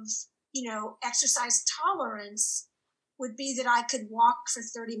of, exercise tolerance would be that I could walk for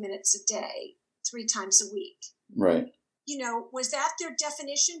 30 minutes a day, 3 times a week. Right. Was that their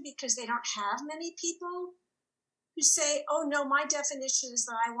definition because they don't have many people who say, oh, no, my definition is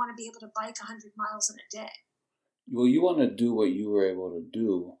that I want to be able to bike 100 miles in a day? Well, you want to do what you were able to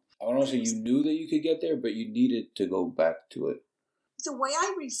do. I don't want to say you knew that you could get there, but you needed to go back to it. The way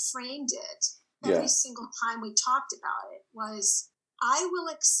I reframed it every single time we talked about it was, I will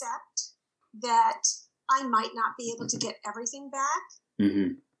accept that I might not be able to get everything back,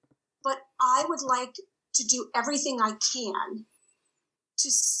 mm-hmm. but I would like to do everything I can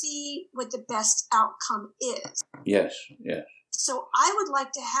to see what the best outcome is. Yes, yes. So I would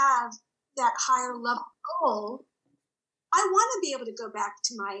like to have that higher level goal. I want to be able to go back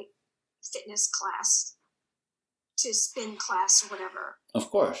to my fitness class, to spin class or whatever. Of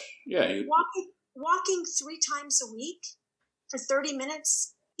course, yeah. Walking 3 times a week for 30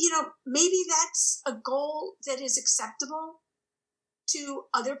 minutes, maybe that's a goal that is acceptable to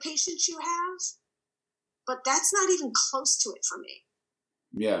other patients you have, but that's not even close to it for me.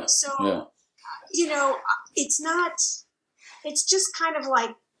 Yeah. So, it's just kind of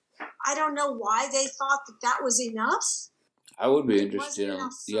like, I don't know why they thought that was enough. I would be interested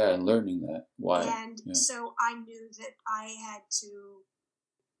in learning that. Why? And so I knew that I had to,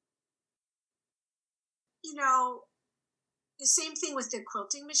 the same thing with the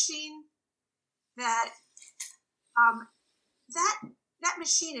quilting machine, that that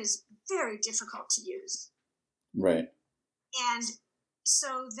machine is very difficult to use. Right. And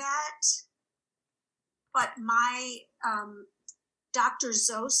so but my Dr.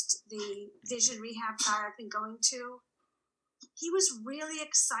 Zost, the vision rehab guy I've been going to, he was really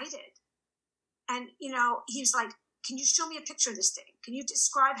excited. And, he's like, can you show me a picture of this thing? Can you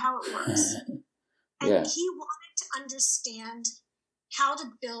describe how it works? And he wanted to understand how to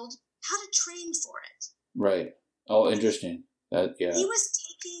train for it. Right. Oh, interesting. He was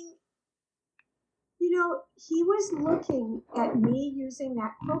taking, he was looking at me using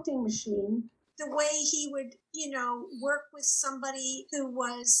that quilting machine the way he would, work with somebody who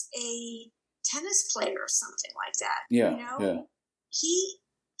was a tennis player or something like that. Yeah. He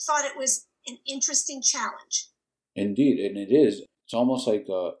thought it was an interesting challenge. Indeed, and it is. It's almost like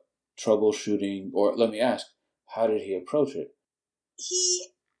troubleshooting, or let me ask, how did he approach it? He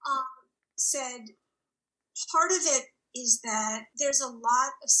said part of it is that there's a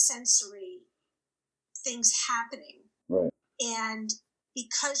lot of sensory things happening. Right. And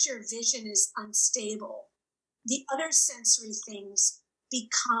because your vision is unstable, the other sensory things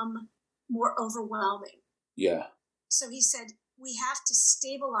become more overwhelming. Yeah. So he said, we have to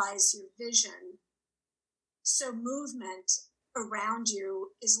stabilize your vision so movement around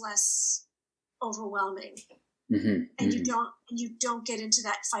you is less overwhelming. Mm-hmm. And you don't get into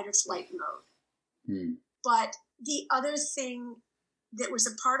that fight or flight mode. Mm. But the other thing that was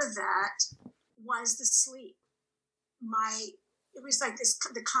a part of that was the sleep. It was like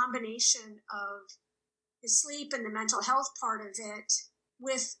the combination of the sleep and the mental health part of it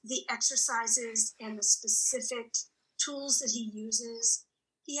with the exercises and the specific tools that he uses.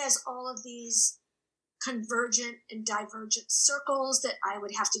 He has all of these convergent and divergent circles that I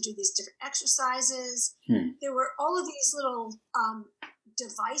would have to do these different exercises. There were all of these little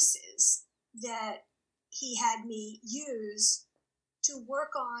devices that he had me use to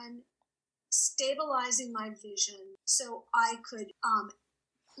work on stabilizing my vision so I could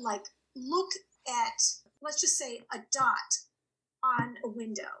look at, let's just say, a dot on a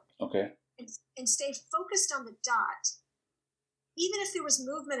window. Okay. And stay focused on the dot, even if there was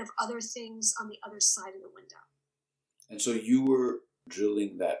movement of other things on the other side of the window. And so you were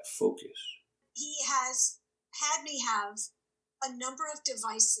drilling that focus. He has had me have a number of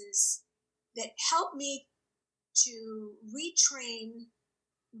devices that help me to retrain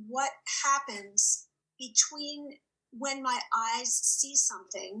what happens between when my eyes see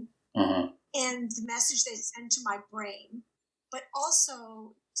something and the message they send to my brain, but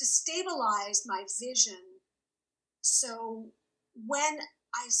also to stabilize my vision so when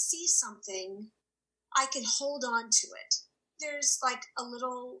I see something, I can hold on to it. There's like a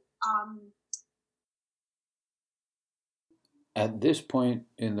little... At this point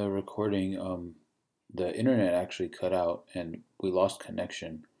in the recording, the internet actually cut out and we lost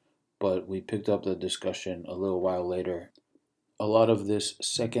connection, but we picked up the discussion a little while later. A lot of this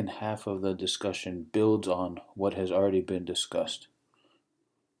second half of the discussion builds on what has already been discussed.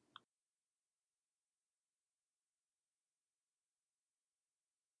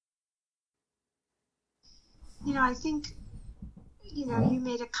 I think, you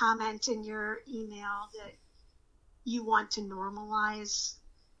made a comment in your email that you want to normalize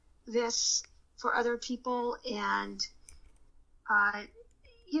this for other people. And, I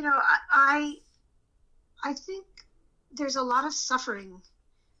think there's a lot of suffering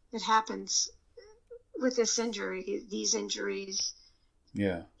that happens with these injuries.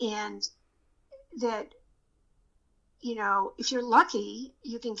 Yeah. And that, if you're lucky,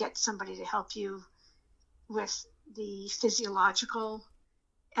 you can get somebody to help you with the physiological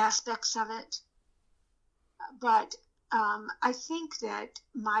aspects of it. But I think that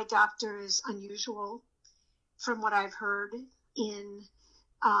my doctor is unusual from what I've heard in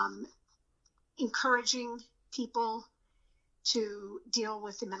encouraging people to deal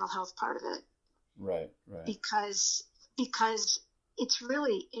with the mental health part of it. Right. Because it's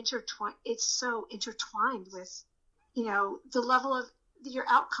really intertwined. It's so intertwined with, the level of your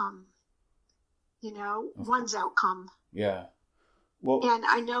outcome, one's outcome. Yeah. Well, and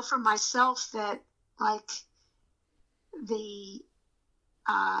I know for myself that like the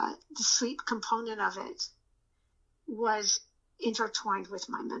sleep component of it was intertwined with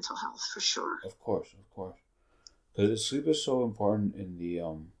my mental health for sure. Of course. Because sleep is so important in the,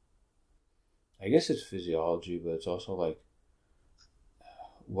 I guess it's physiology, but it's also like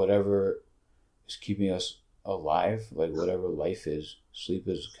whatever is keeping us alive, like whatever life is, sleep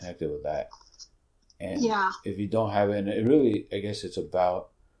is connected with that. And if you don't have it, and it really, I guess it's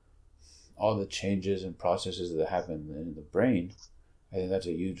about all the changes and processes that happen in the brain. I think that's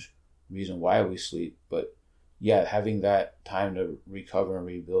a huge reason why we sleep. But yeah, having that time to recover and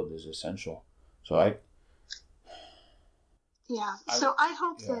rebuild is essential. So I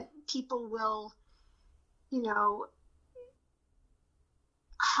hope that people will,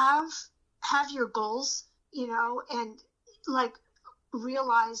 have your goals, and like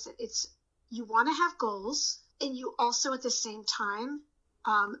realize that you want to have goals, and you also at the same time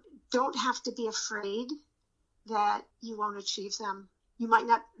don't have to be afraid that you won't achieve them. You might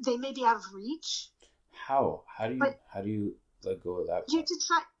not. They may be out of reach. How do you let go of that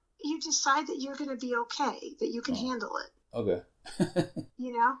part? You decide that you're going to be okay, that you can handle it. Okay.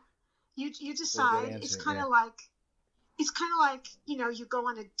 You decide. It's kind of like you go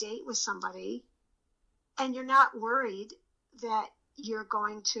on a date with somebody, and you're not worried that you're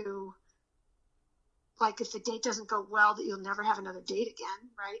going to like if the date doesn't go well, that you'll never have another date again,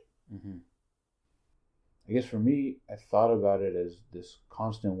 right? Mm-hmm. I guess for me, I thought about it as this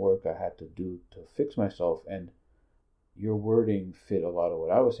constant work I had to do to fix myself, and your wording fit a lot of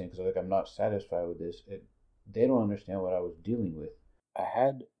what I was saying because like I'm not satisfied with this. They don't understand what I was dealing with. I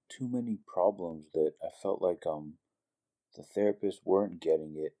had too many problems that I felt like the therapists weren't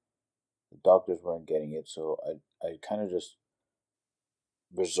getting it, the doctors weren't getting it, so I kind of just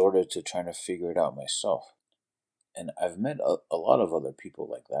resorted to trying to figure it out myself. And I've met a lot of other people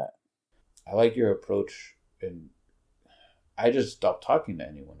like that. I like your approach, and I just stopped talking to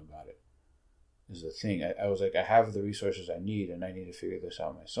anyone about it. Is the thing. I was like, I have the resources I need, and I need to figure this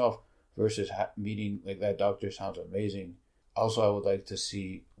out myself. Versus meeting like that doctor sounds amazing. Also, I would like to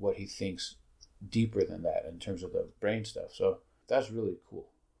see what he thinks deeper than that in terms of the brain stuff. So that's really cool.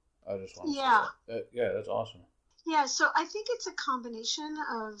 I just want to say that. Yeah, that's awesome. Yeah, so I think it's a combination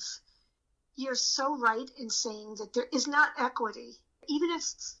of, you're so right in saying that there is not equity.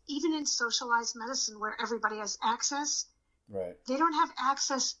 Even in socialized medicine where everybody has access, right? They don't have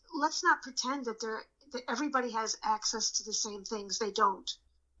access. Let's not pretend that everybody has access to the same things. They don't.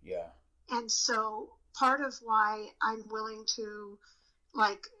 Yeah. And so part of why I'm willing to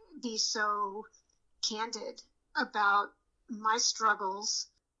be so candid about my struggles,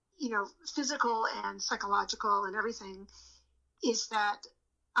 physical and psychological and everything, is that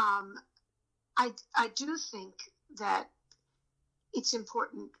I do think that it's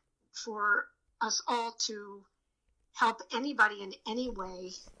important for us all to help anybody in any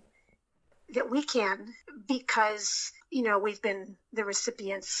way that we can, because, we've been the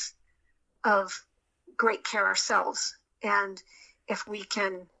recipients of great care ourselves. And if we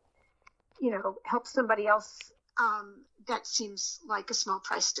can, help somebody else, that seems like a small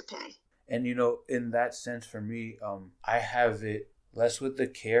price to pay. And, in that sense, for me, I have it less with the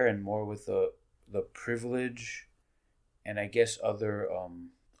care and more with the privilege and I guess other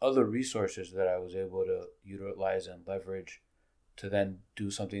resources that I was able to utilize and leverage to then do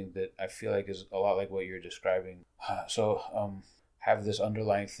something that I feel like is a lot like what you're describing. So have this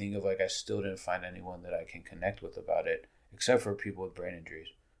underlying thing of I still didn't find anyone that I can connect with about it, except for people with brain injuries.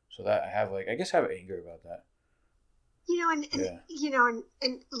 So that I have I guess I have anger about that.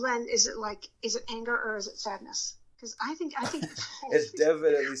 And Len, is it anger or is it sadness? Because I think it's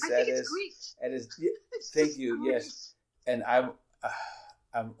definitely sadness. I think it's grief. And thank you. Grief. Yes. And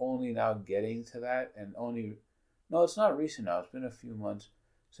I'm only now getting to that, and no, it's not recent now. It's been a few months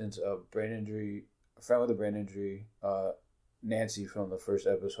since a friend with a brain injury, Nancy from the first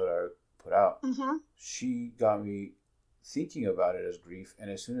episode I put out. Mm-hmm. She got me thinking about it as grief, and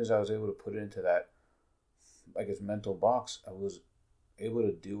as soon as I was able to put it into that, mental box, I was able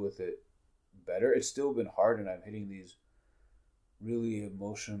to deal with it better. It's still been hard, and I'm hitting these really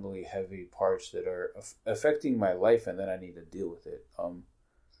emotionally heavy parts that are affecting my life, and then I need to deal with it.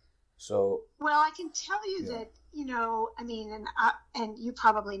 So. Well, I can tell you that, and you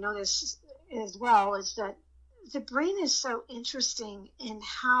probably know this as well, is that the brain is so interesting in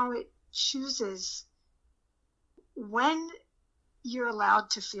how it chooses when you're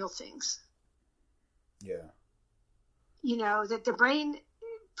allowed to feel things. Yeah. That the brain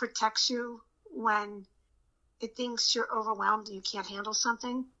protects you when it thinks you're overwhelmed and you can't handle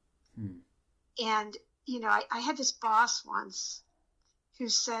something. And, I had this boss once who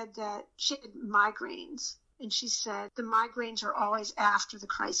said that she had migraines, and she said the migraines are always after the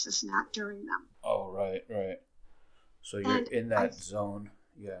crisis, not during them. Oh, right. So you're in that zone.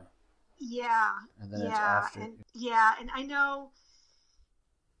 Yeah. Yeah. And then it's after. And I know,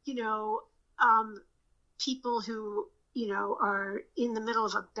 people who, are in the middle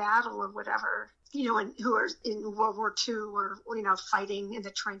of a battle or whatever, and who are in World War II or, fighting in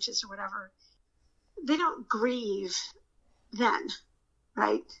the trenches or whatever, they don't grieve then,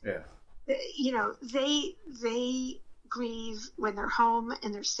 right? Yeah. They grieve when they're home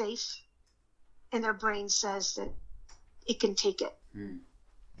and they're safe, and their brain says that it can take it.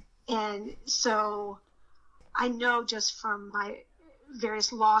 And so I know just from my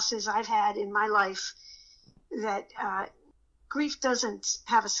various losses I've had in my life that grief doesn't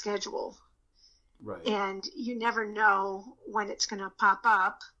have a schedule. Right. And you never know when it's going to pop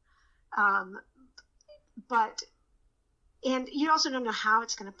up. And you also don't know how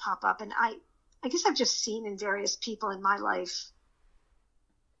it's going to pop up. And I guess I've just seen in various people in my life,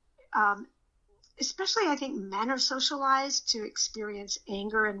 especially I think men are socialized to experience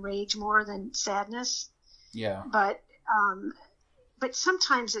anger and rage more than sadness. Yeah. But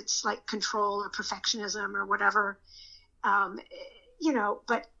sometimes it's like control or perfectionism or whatever,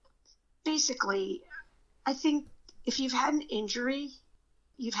 but basically I think if you've had an injury,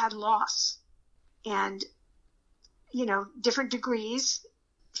 you've had loss. and, different degrees,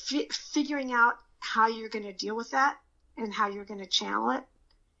 figuring out how you're going to deal with that and how you're going to channel it,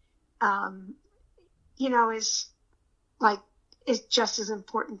 is just as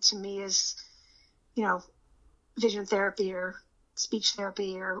important to me as, vision therapy or speech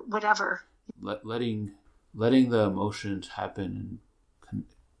therapy or whatever. Letting the emotions happen and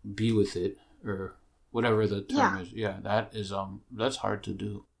be with it, or whatever the term is. Yeah, that's hard to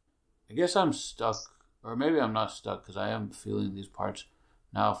do. I guess I'm stuck, or maybe I'm not stuck, because I am feeling these parts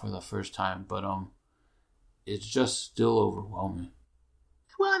now for the first time, but it's just still overwhelming.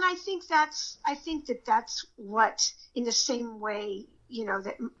 Well, and I think that's what, in the same way,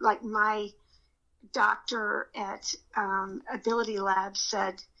 that like my doctor at Ability Lab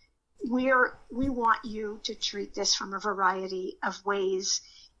said, we want you to treat this from a variety of ways,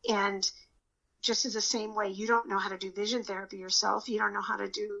 and just as the same way you don't know how to do vision therapy yourself, you don't know how to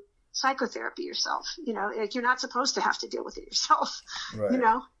do psychotherapy yourself. Like, you're not supposed to have to deal with it yourself.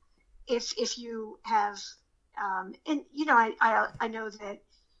 Right. If you have, I know that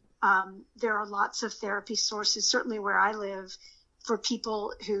there are lots of therapy sources, certainly where I live, for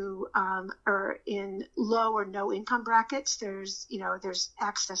people who are in low or no income brackets. There's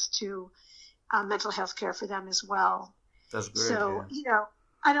access to mental health care for them as well. That's great. So,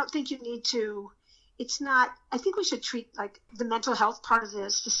 I don't think you need to, I think we should treat like the mental health part of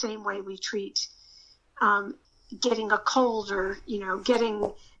this the same way we treat getting a cold, or,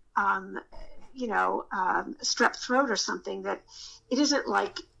 getting, strep throat or something, that it isn't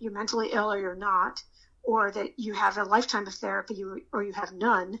like you're mentally ill or you're not, or that you have a lifetime of therapy or you have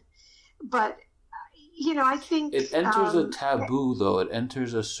none. But, I think it enters a taboo, though. It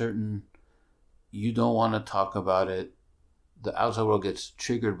enters a certain, you don't want to talk about it. The outside world gets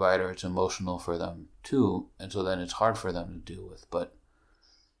triggered by it, or it's emotional for them too. And so then it's hard for them to deal with. But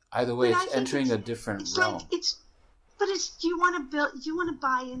either way, it's entering a different realm. But you want to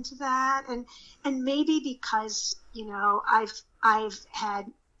buy into that, and maybe because, I've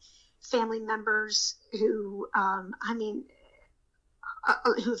had family members who,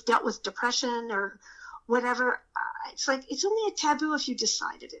 who've dealt with depression or whatever. It's like, it's only a taboo if you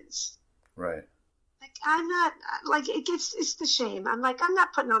decide it is. Right. Like, I'm not, like, it's the shame. I'm like, I'm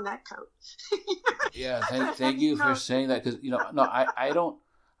not putting on that coat. Yeah. Thank you for saying that. Cause I don't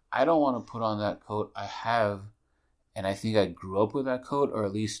want to put on that coat. I have, and I think I grew up with that coat, or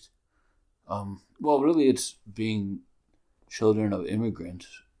at least, really it's being children of immigrants,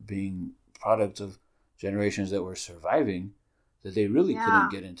 being products of generations that were surviving, that they really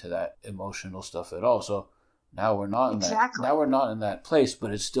couldn't get into that emotional stuff at all. So now we're not in that. Now we're not in that place,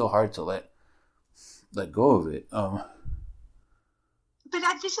 but it's still hard to let go of it. But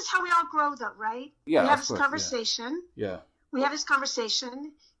this is how we all grow, though, right? Yeah, we have this conversation. Yeah. We have this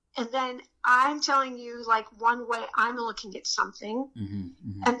conversation, and then I'm telling you, like, one way I'm looking at something,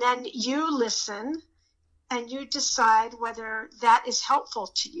 and then you listen, and you decide whether that is helpful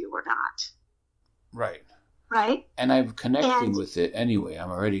to you or not. Right. Right? And I'm connecting with it anyway.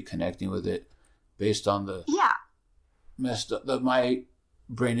 I'm already connecting with it based on the messed up. My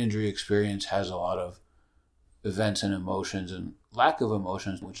brain injury experience has a lot of events and emotions and lack of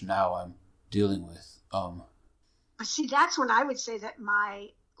emotions, which now I'm dealing with. But see, that's when I would say that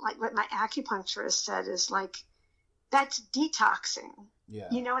what my acupuncturist said is, like, that's detoxing. Yeah.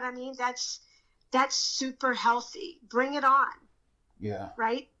 You know what I mean? That's super healthy. Bring it on. Yeah.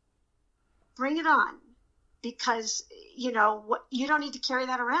 Right? Bring it on. Because, you don't need to carry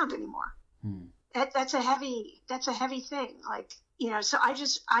that around anymore. That's a heavy thing. Like, so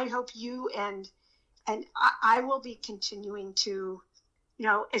I hope you and I will be continuing to,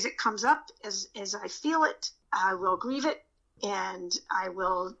 as it comes up, as I feel it, I will grieve it, and I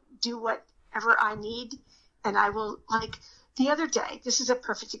will do whatever I need. And I will, like, the other day, this is a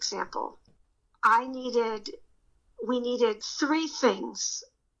perfect example. We needed 3 things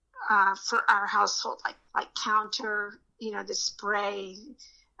for our household, like counter, the spray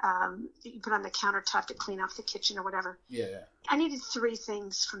that you put on the countertop to clean off the kitchen or whatever. Yeah. I needed 3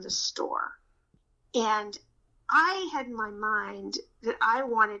 things from the store. And I had in my mind that I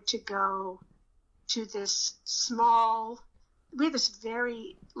wanted to go to this we have this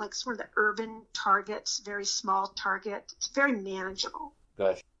very, like, sort of the urban Targets, very small Target. It's very manageable.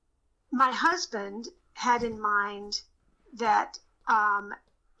 Gotcha. My husband had in mind that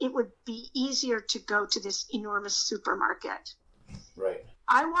it would be easier to go to this enormous supermarket. Right.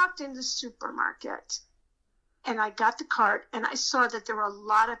 I walked in the supermarket and I got the cart and I saw that there were a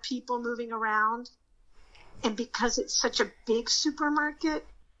lot of people moving around. And because it's such a big supermarket,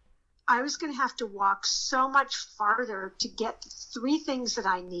 I was going to have to walk so much farther to get the 3 things that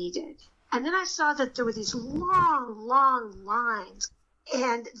I needed. And then I saw that there were these long, long lines.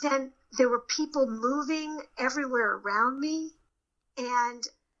 And then there were people moving everywhere around me. And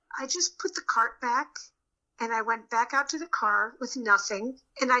I just put the cart back and I went back out to the car with nothing.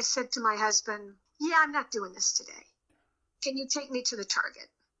 And I said to my husband, yeah, I'm not doing this today. Can you take me to the Target?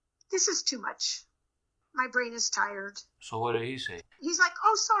 This is too much. My brain is tired. So what did he say? He's like,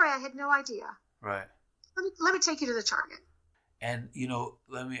 oh, sorry, I had no idea. Right. Let me take you to the Target. And,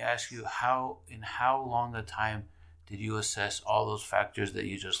 let me ask you, in how long a time did you assess all those factors that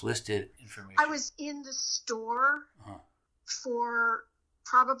you just listed information? I was in the store for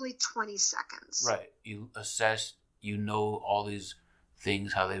probably 20 seconds. Right. You assess, all these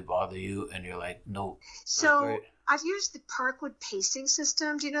things, how they bother you, and you're like, no. So I've used the Parkwood pacing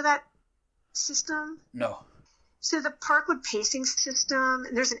system. Do you know that system? No. So the Parkwood pacing system,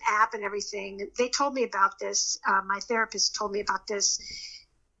 and there's an app and everything. They told me about this. My therapist told me about this.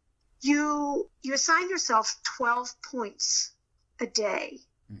 You assign yourself 12 points a day,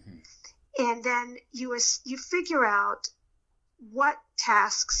 and then you figure out what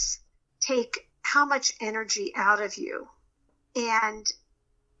tasks take how much energy out of you, and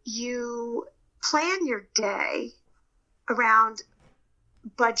you plan your day around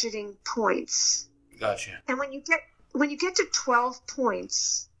budgeting points. Gotcha. And when you get to 12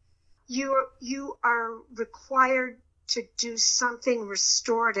 points, you are required to do something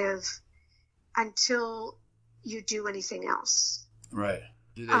restorative until you do anything else. Right.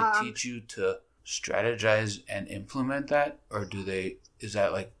 Do they teach you to strategize and implement that, or is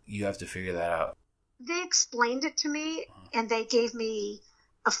that like you have to figure that out? They explained it to me, and they gave me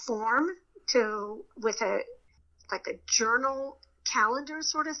a form with a journal calendar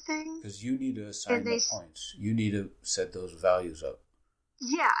sort of thing. Because you need to assign the points. You need to set those values up.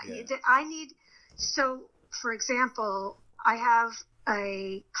 Yeah. So, for example, I have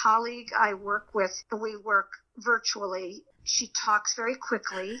a colleague I work with, and we work virtually. She talks very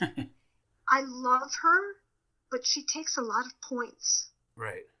quickly. I love her, but she takes a lot of points.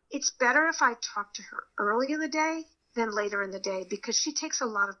 Right. It's better if I talk to her early in the day than later in the day, because she takes a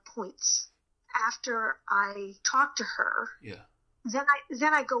lot of points. After I talk to her,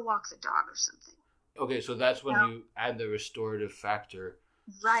 then I go walk the dog or something. Okay, so that's when you add the restorative factor.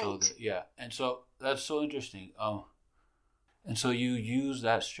 Right. And so that's so interesting. And so you use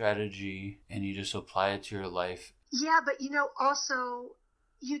that strategy and you just apply it to your life. Yeah, but also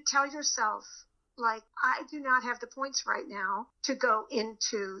you tell yourself, like, I do not have the points right now to go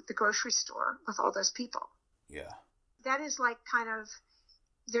into the grocery store with all those people. Yeah. That is like kind of,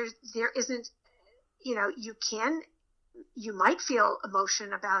 there isn't, you might feel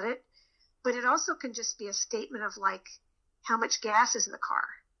emotion about it, but it also can just be a statement of like how much gas is in the car.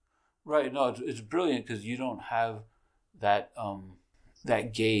 Right. No, it's brilliant because you don't have that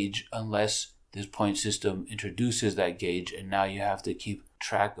gauge unless this point system introduces that gauge, and now you have to keep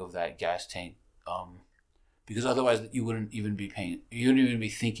track of that gas tank, because otherwise you wouldn't even be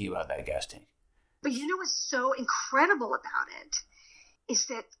thinking about that gas tank. But what's so incredible about it is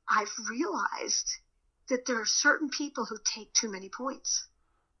that I've realized that there are certain people who take too many points,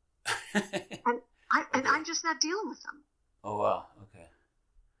 and I'm just not dealing with them. Oh wow, okay.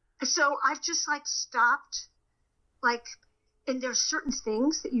 So I've just stopped, and there's certain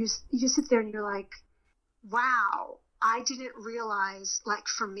things that you sit there and you're like, wow, I didn't realize. Like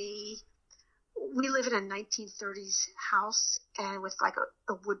for me, we live in a 1930s house and with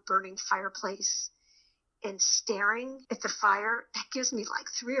a wood burning fireplace, and staring at the fire, that gives me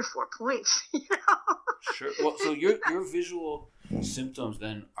 3 or 4 points. Sure. Well, so your visual symptoms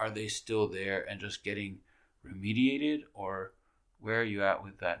then, are they still there and just getting remediated, or where are you at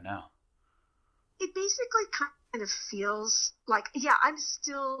with that now? It basically kind of feels like, I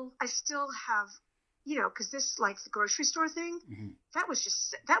still have, because this, the grocery store thing, that was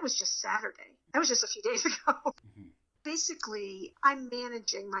just Saturday. That was just a few days ago. Basically, I'm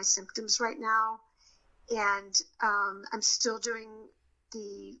managing my symptoms right now, and I'm still doing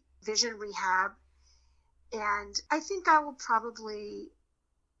the vision rehab, and I think I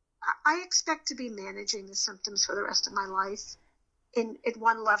expect to be managing the symptoms for the rest of my life at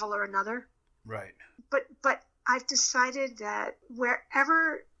one level or another. Right. But I've decided that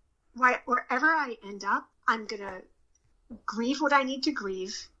wherever I end up, I'm going to grieve what I need to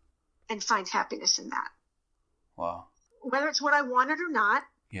grieve and find happiness in that. Wow. Whether it's what I wanted or not.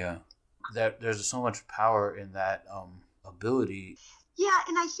 Yeah. There's so much power in that ability. Yeah,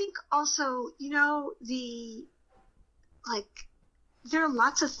 and I think also, there are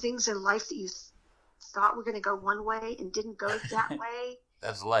lots of things in life that you thought were going to go one way and didn't go that way.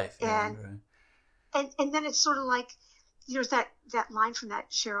 That's life. And then it's sort of like, there's that line from that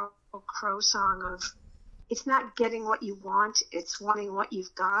Cheryl Crow song of, it's not getting what you want, it's wanting what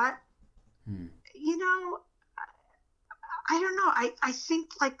you've got. You know, I don't know. I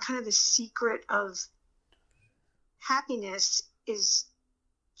think like kind of the secret of happiness is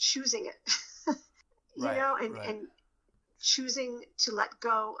choosing it, and choosing to let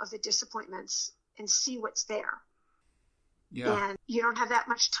go of the disappointments and see what's there. Yeah. And you don't have that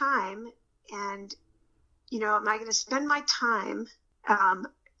much time. And, you know, am I going to spend my time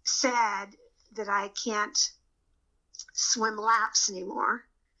sad that I can't swim laps anymore,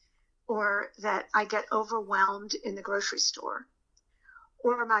 or that I get overwhelmed in the grocery store?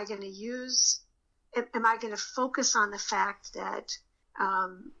 Or am I going to focus on the fact that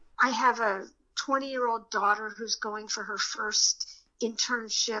I have a 20-year-old daughter who's going for her first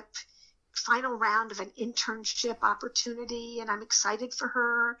internship, final round of an internship opportunity, and I'm excited for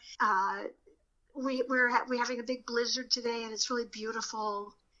her. We're having a big blizzard today, and it's really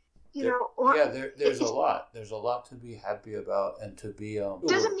beautiful. There's a lot. There's a lot to be happy about, and to be.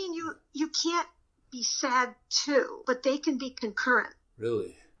 Doesn't mean you can't be sad too, but they can be concurrent.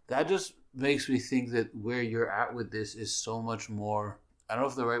 Really, that just makes me think that where you're at with this is so much more. I don't know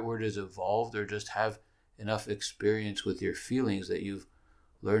if the right word is evolved, or just have enough experience with your feelings that you've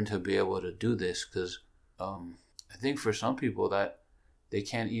learned to be able to do this. Because I think for some people that they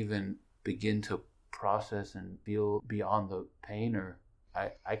can't even begin to process and feel beyond the pain, or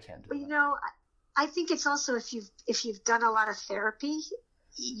I can't do that. You know, I think it's also if you've done a lot of therapy,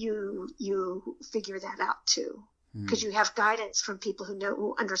 you figure that out too, because you have guidance from people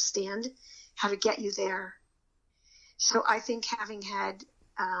who understand how to get you there. So I think having had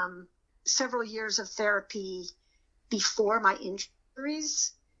several years of therapy before my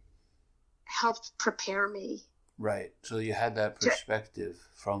injuries helped prepare me. Right. So you had that perspective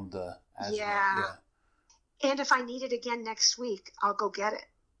from the asthma. Yeah. And if I need it again next week, I'll go get it,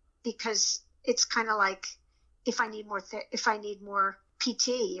 because it's kind of like if I need more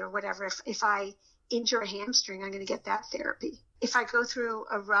PT or whatever, if I injure a hamstring, I'm going to get that therapy. If I go through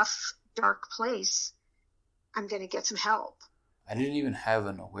a rough, dark place, I'm going to get some help. I didn't even have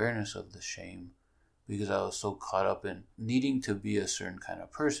an awareness of the shame because I was so caught up in needing to be a certain kind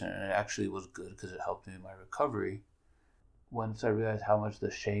of person. And it actually was good because it helped me in my recovery. Once I realized how much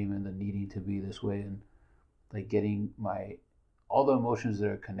the shame and the needing to be this way, and like getting all the emotions that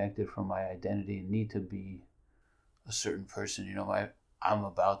are connected from my identity and need to be a certain person, you know, I'm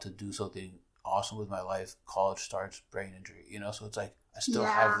about to do something awesome with my life, college starts, brain injury, you know, so it's like I still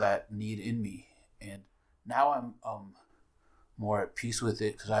have that need in me. And now I'm more at peace with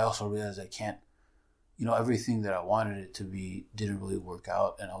it, because I also realized I can't, you know, everything that I wanted it to be didn't really work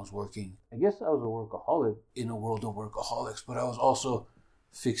out. And I was working, I guess I was a workaholic in a world of workaholics, but I was also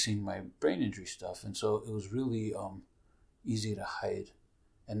fixing my brain injury stuff. And so it was really easy to hide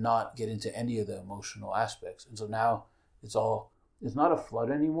and not get into any of the emotional aspects. And so now it's not a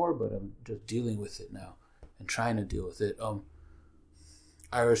flood anymore, but I'm just dealing with it now and trying to deal with it.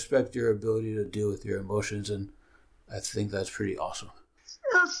 I respect your ability to deal with your emotions, and I think that's pretty awesome.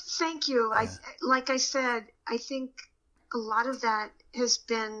 Oh, thank you. Yeah. Like I said, I think a lot of that has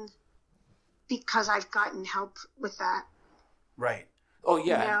been because I've gotten help with that. Right. Oh,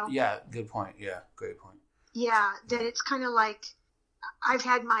 yeah. You know? Yeah, good point. Yeah, great point. Yeah, that it's kind of like I've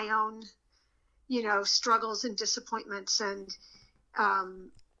had my own, you know, struggles and disappointments and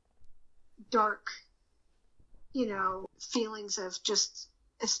dark, you know, feelings of just,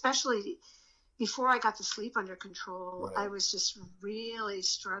 especially before I got the sleep under control, right. I was just really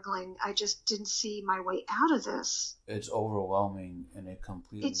struggling. I just didn't see my way out of this. It's overwhelming, and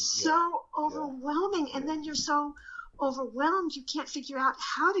it's so overwhelming. And then you're so overwhelmed, you can't figure out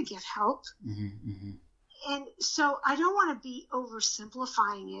how to get help. Mm-hmm, mm-hmm. And so I don't want to be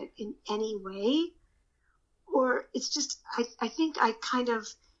oversimplifying it in any way, or it's just, I think I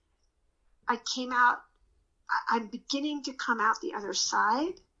came out, I'm beginning to come out the other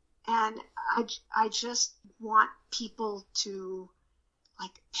side. And I just want people to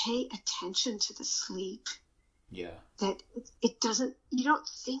like pay attention to the sleep. Yeah. That it doesn't, you don't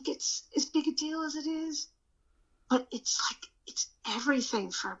think it's as big a deal as it is, but it's like, it's everything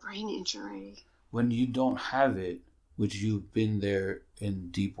for a brain injury. When you don't have it, which you've been there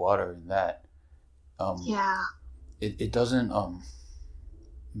in deep water in that, it doesn't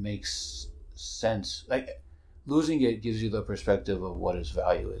make sense. Like, losing it gives you the perspective of what its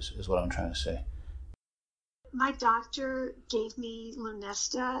value is what I'm trying to say. My doctor gave me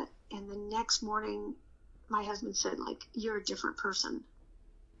Lunesta, and the next morning, my husband said, like, you're a different person.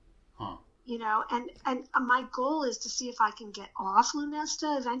 Huh. You know, and my goal is to see if I can get off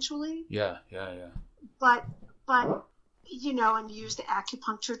Lunesta eventually. Yeah. But and use the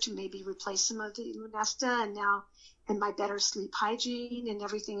acupuncture to maybe replace some of the lunesta and my better sleep hygiene and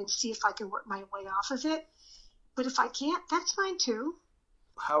everything, and see if I can work my way off of it. But if I can't, that's fine too.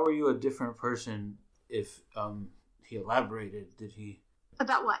 How are you a different person if he elaborated? Did he?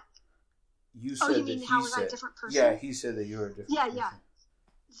 About what? You said you mean how was I a different person? Yeah, he said that you were a different person. Yeah.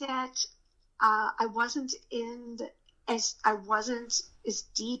 That I wasn't as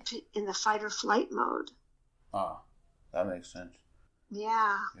deep in the fight or flight mode. Ah, that makes sense.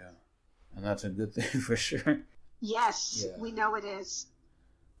 Yeah. Yeah. And that's a good thing for sure. Yes, we know it is.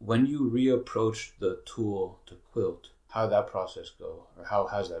 When you reapproached the tool to quilt, how did that process go? Or how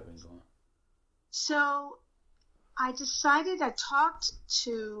has that been going? So I talked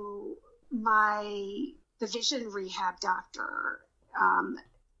to the vision rehab doctor,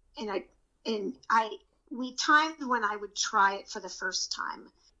 we timed when I would try it for the first time.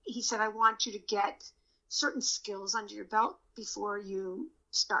 He said, I want you to get certain skills under your belt before you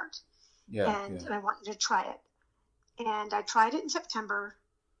start. And I want you to try it. And I tried it in September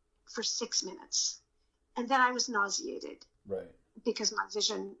for 6 minutes. And then I was nauseated. Right. Because my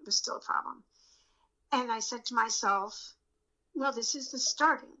vision was still a problem. And I said to myself, well, this is the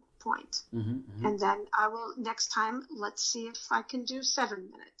starting point. Mm-hmm. And then next time, let's see if I can do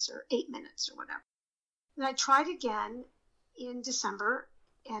 7 minutes or 8 minutes or whatever. And I tried again in December,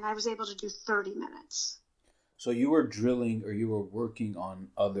 and I was able to do 30 minutes. So you were drilling, or you were working on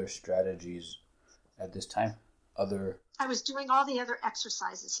other strategies at this time? I was doing all the other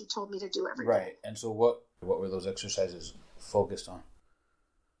exercises he told me to do every day. Right. And so what were those exercises focused on?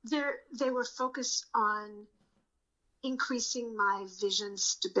 They were focused on increasing my vision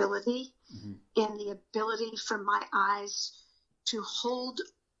stability and the ability for my eyes to hold,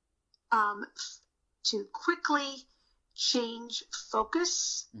 to quickly change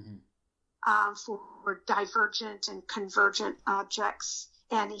focus for divergent and convergent objects.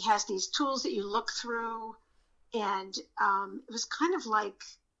 And he has these tools that you look through. And it was kind of like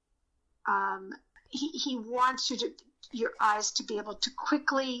he wants your eyes to be able to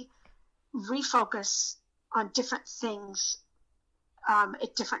quickly refocus on different things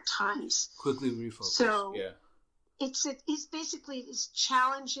at different times. Quickly refocus. So it's basically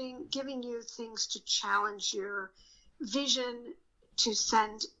challenging, giving you things to challenge your vision, to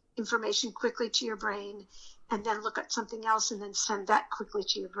send information quickly to your brain, and then look at something else and then send that quickly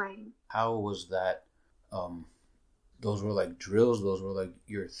to your brain. How was that? Those were like drills. Those were like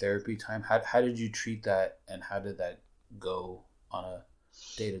your therapy time. How did you treat that, and how did that go on a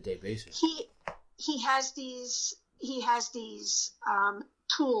day-to-day basis? He has these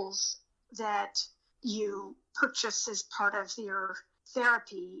tools that you purchase as part of your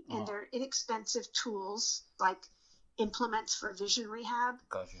therapy, and they're inexpensive tools, like implements for vision rehab.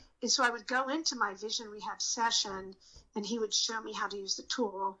 Gotcha. And so I would go into my vision rehab session, and he would show me how to use the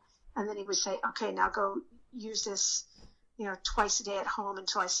tool, and then he would say, okay, now go use this, twice a day at home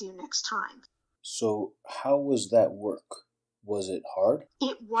until I see you next time. So how was that work? Was it hard?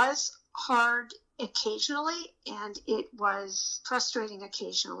 It was hard occasionally, and it was frustrating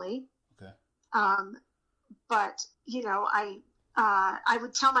occasionally. Okay. But I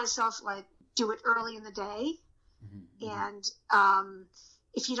would tell myself, like, do it early in the day, and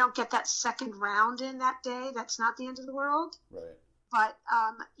if you don't get that second round in that day, that's not the end of the world. Right. But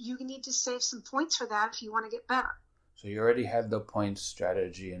you need to save some points for that if you want to get better. So you already had the points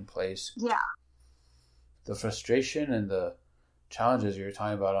strategy in place. Yeah. The frustration and the challenges you're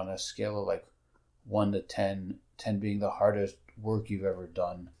talking about on a scale of like 1 to 10, 10 being the hardest work you've ever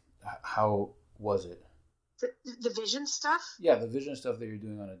done. How was it? The vision stuff? Yeah, the vision stuff that you're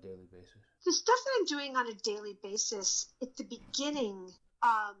doing on a daily basis. The stuff that I'm doing on a daily basis, at the beginning,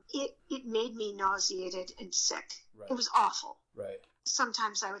 it made me nauseated and sick. Right. It was awful. Right.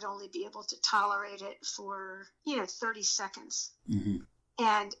 Sometimes I would only be able to tolerate it for, 30 seconds. Mm-hmm.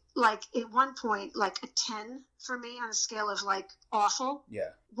 And like at one point, like a 10 for me on a scale of like awful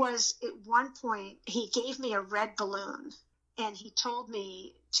was at one point, he gave me a red balloon and he told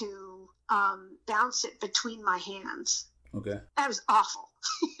me to bounce it between my hands. Okay. That was awful.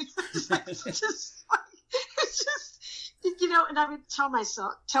 it's just, and I would tell my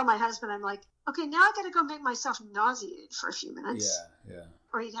husband, I'm like, okay, now I got to go make myself nauseated for a few minutes. Yeah.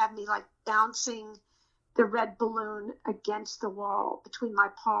 Or he'd have me like bouncing the red balloon against the wall, between my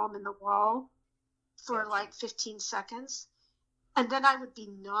palm and the wall for like 15 seconds. And then I would be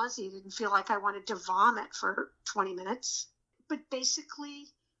nauseated and feel like I wanted to vomit for 20 minutes. But basically,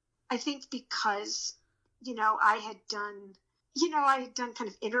 I think because, I had done kind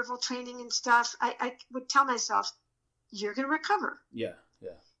of interval training and stuff, I would tell myself, you're going to recover. Yeah.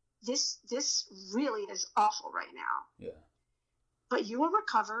 this really is awful right now. Yeah. But you will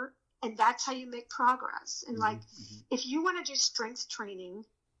recover, and that's how you make progress. And if you want to do strength training,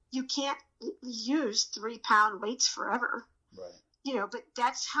 you can't use 3-pound weights forever. Right. But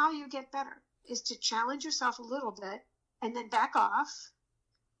that's how you get better, is to challenge yourself a little bit and then back off,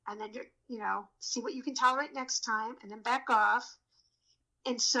 and then see what you can tolerate next time, and then back off.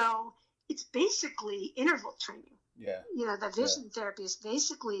 And so it's basically interval training. Yeah. The vision therapy is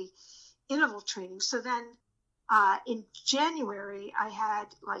basically interval training. So then in January, I had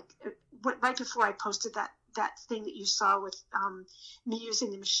right before I posted that thing that you saw with me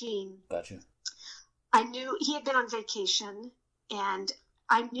using the machine. Gotcha. I knew he had been on vacation, and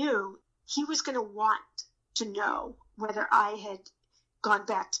I knew he was going to want to know whether I had gone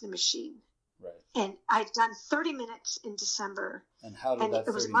back to the machine. Right. And I'd done 30 minutes in December. And how did that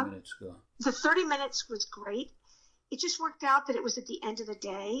 30 minutes go? The 30 minutes was great. It just worked out that it was at the end of the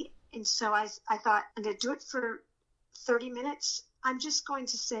day. And so I thought, I'm going to do it for 30 minutes. I'm just going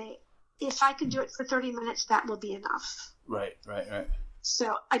to say, if I can do it for 30 minutes, that will be enough. Right.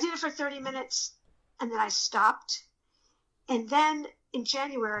 So I did it for 30 minutes, and then I stopped. And then in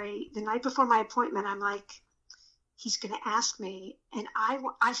January, the night before my appointment, I'm like, he's going to ask me, and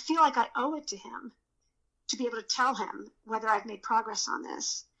I feel like I owe it to him to be able to tell him whether I've made progress on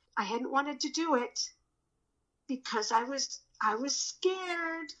this. I hadn't wanted to do it because I was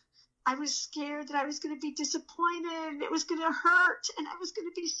scared. I was scared that I was going to be disappointed, and it was going to hurt, and I was going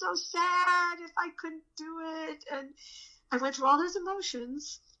to be so sad if I couldn't do it. And I went through all those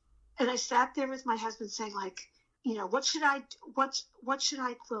emotions, and I sat there with my husband saying, what should I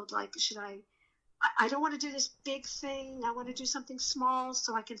quilt? I don't want to do this big thing. I want to do something small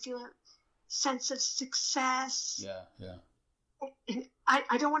so I can feel a sense of success. Yeah. And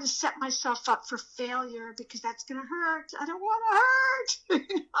I don't want to set myself up for failure because that's going to hurt. I don't want to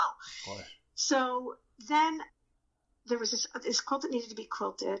hurt. Of course. So then there was this quilt that needed to be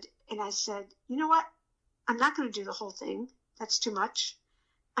quilted. And I said, you know what? I'm not going to do the whole thing. That's too much.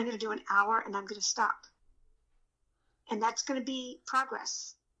 I'm going to do an hour, and I'm going to stop. And that's going to be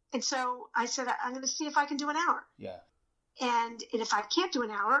progress. And so I said, I'm going to see if I can do an hour. Yeah. And if I can't do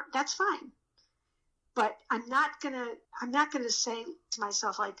an hour, that's fine. But I'm not going to say to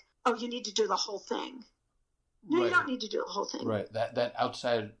myself oh, you need to do the whole thing. No, right. You don't need to do the whole thing. Right. That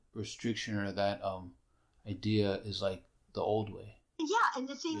outside restriction or that idea is like the old way. Yeah. And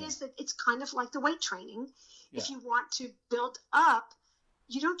the thing is that it's kind of like the weight training. Yeah. If you want to build up,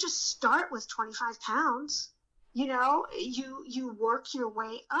 you don't just start with 25 pounds. You work your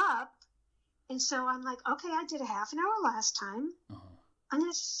way up. And so I'm like, okay, I did a half an hour last time. Uh-huh. I'm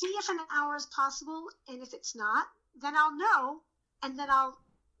going to see if an hour is possible. And if it's not, then I'll know. And then I'll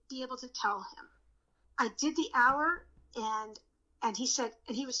be able to tell him. I did the hour, and he said,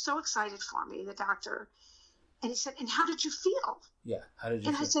 and he was so excited for me, the doctor. And he said, and how did you feel? Yeah. How did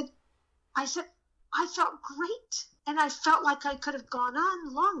you feel? I said, I felt great. And I felt like I could have gone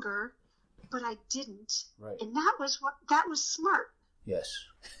on longer, but I didn't. Right. And that was smart. Yes.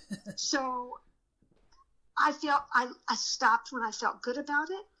 So I stopped when I felt good about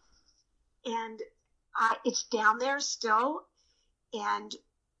it, and it's down there still. And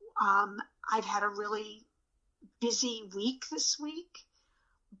I've had a really busy week this week,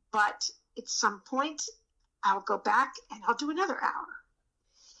 but at some point I'll go back and I'll do another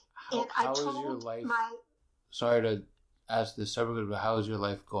hour. How is your life? Sorry to ask this separately, but how is your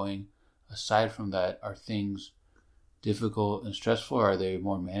life going? Aside from that, are things difficult and stressful? Are they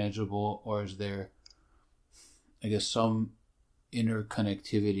more manageable? Or is there, I guess, some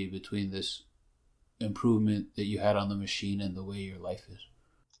interconnectivity between this improvement that you had on the machine and the way your life is?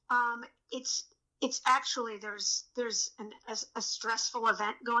 It's actually, there's a stressful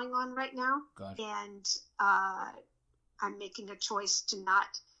event going on right now. Gotcha. And I'm making a choice to not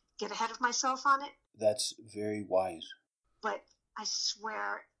get ahead of myself on it. That's very wise. But I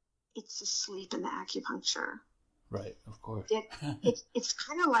swear it's asleep in the acupuncture. Right, of course. It's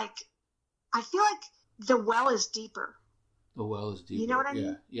kind of like, I feel like the well is deeper. The well is deeper. You know what I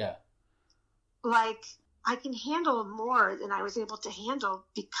mean? Yeah. Like, I can handle more than I was able to handle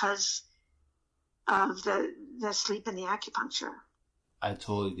because of the sleep in the acupuncture. I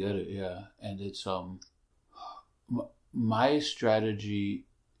totally get it, yeah. And it's, my strategy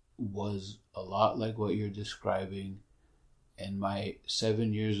was a lot like what you're describing, and my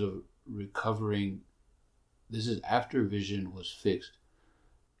 7 years of recovering, this is after vision was fixed,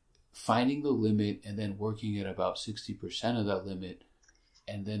 finding the limit and then working at about 60% of that limit,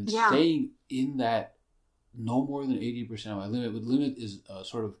 and then staying in that no more than 80% of my limit. But the limit is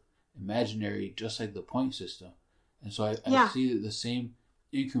sort of imaginary, just like the point system. And so I see the same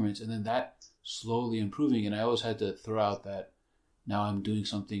increments, and then that slowly improving. And I always had to throw out that now I'm doing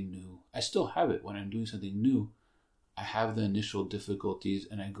something new. I still have it when I'm doing something new. I have the initial difficulties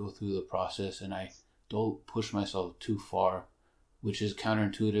and I go through the process and I don't push myself too far, which is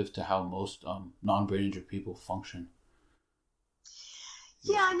counterintuitive to how most non-brain injured people function.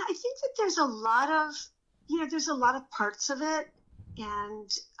 Yeah, and I think that there's a lot of parts of it. And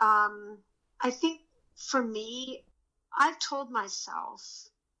I think for me, I've told myself,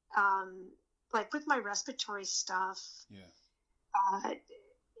 like with my respiratory stuff,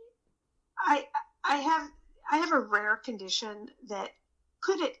 I have a rare condition that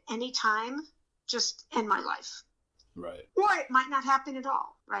could at any time just end my life. Right. Or it might not happen at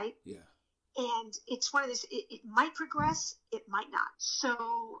all, right? Yeah. And it's one of these, it might progress, it might not.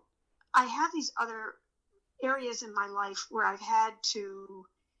 So I have these other areas in my life where I've had to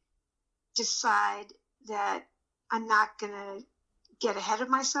decide that I'm not going to get ahead of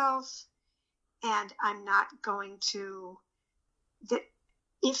myself, and I'm not going to, that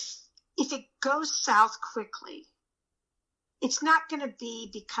if it goes south quickly, it's not going to be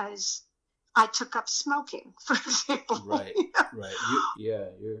because I took up smoking, for example. Right, right.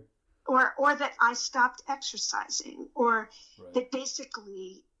 You're... Or that I stopped exercising, or that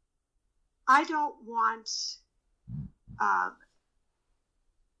basically I don't want, I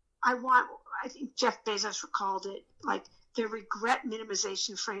think Jeff Bezos called it like the regret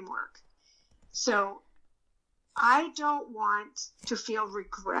minimization framework. So I don't want to feel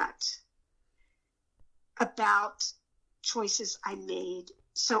regret about choices I made.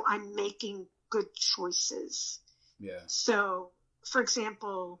 So I'm making good choices. Yeah. So, for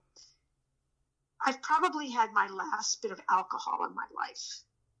example, I've probably had my last bit of alcohol in my life.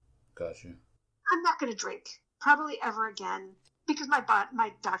 Gotcha. I'm not going to drink probably ever again because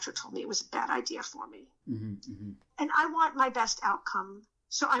my doctor told me it was a bad idea for me. Mm-hmm, mm-hmm. And I want my best outcome.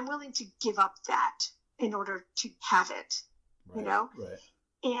 So I'm willing to give up that in order to have it, Right. Right.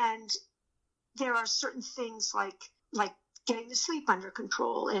 And there are certain things like getting the sleep under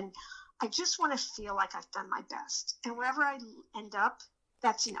control. And I just want to feel like I've done my best. And wherever I end up,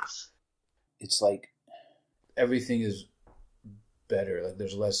 that's enough. It's like everything is better. Like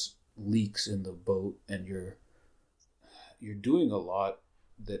there's less leaks in the boat, and you're doing a lot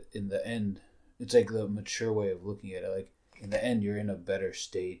that in the end, it's like the mature way of looking at it. Like in the end, you're in a better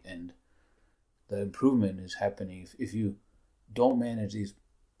state, and the improvement is happening. If you don't manage these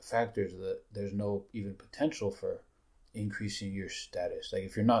factors, that there's no even potential for increasing your status. Like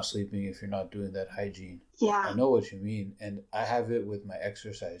if you're not sleeping, if you're not doing that hygiene. Yeah. I know what you mean, and I have it with my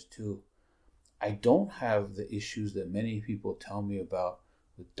exercise too. I don't have the issues that many people tell me about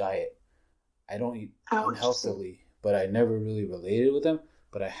with diet. I don't eat unhealthily, but I never really related with them.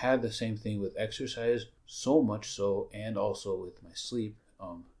 But I had the same thing with exercise, so much so, and also with my sleep,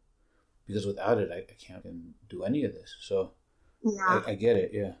 because without it, I can't do any of this. So yeah. I get it,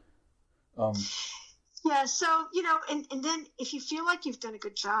 yeah. Yeah, so, and then if you feel like you've done a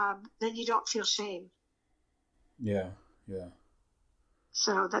good job, then you don't feel shame. Yeah, yeah.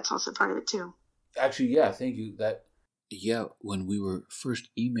 So that's also part of it too. Actually, yeah, thank you. Yeah, when we were first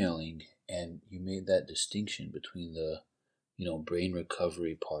emailing and you made that distinction between the, brain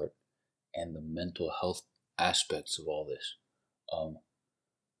recovery part and the mental health aspects of all this, I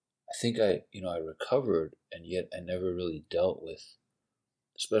think I recovered, and yet I never really dealt with,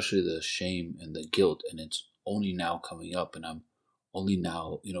 especially the shame and the guilt, and it's only now coming up, and I'm only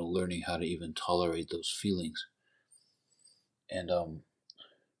now, learning how to even tolerate those feelings. And,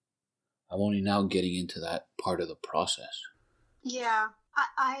 I'm only now getting into that part of the process. Yeah.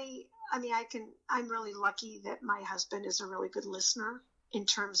 I'm really lucky that my husband is a really good listener in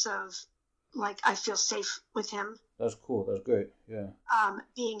terms of like, I feel safe with him. That's cool. That's great. Yeah.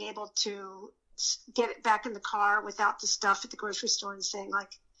 Being able to get it back in the car without the stuff at the grocery store and saying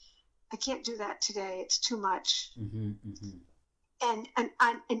like, I can't do that today. It's too much. Mm-hmm, mm-hmm.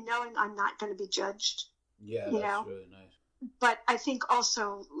 And knowing I'm not going to be judged. Yeah. That's really nice. But I think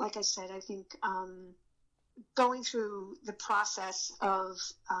also, like I said, I think going through the process of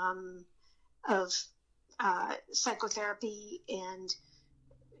psychotherapy and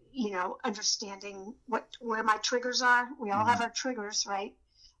understanding where my triggers are. We all have our triggers, right?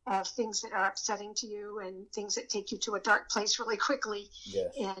 Of things that are upsetting to you and things that take you to a dark place really quickly.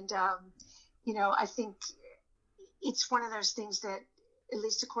 Yes. And I think it's one of those things that, at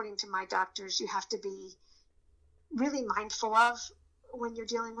least according to my doctors, you have to be really mindful of when you're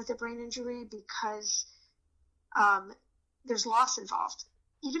dealing with a brain injury, because there's loss involved.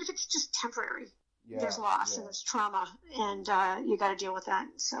 Even if it's just temporary, there's loss and there's trauma, and you got to deal with that.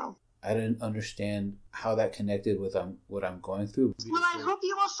 So I didn't understand how that connected with what I'm going through. Well, I hope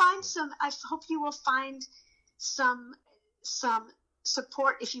you will find some. I hope you will find some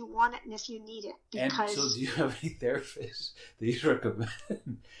support if you want it and if you need it. Because... And so, do you have any therapists that you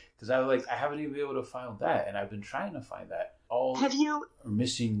recommend? Because I haven't even been able to find that, and I've been trying to find that. All have you are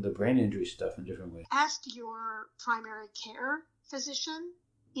missing the brain injury stuff in different ways. Ask your primary care physician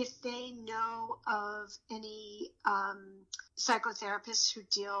if they know of any psychotherapists who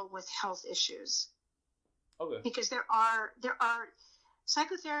deal with health issues. Okay. Because there are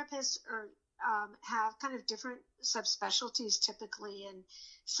psychotherapists have kind of different subspecialties typically, and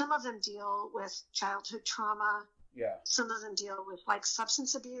some of them deal with childhood trauma. Yeah. Some of them deal with like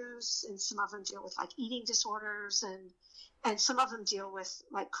substance abuse, and some of them deal with like eating disorders, and some of them deal with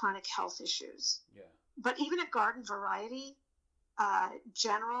like chronic health issues. Yeah. But even at Garden Variety,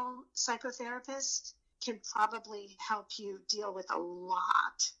 general psychotherapists can probably help you deal with a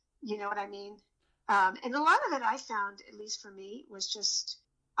lot. You know what I mean? And a lot of it I found, at least for me, was just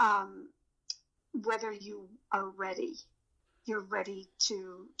whether you are ready. You're ready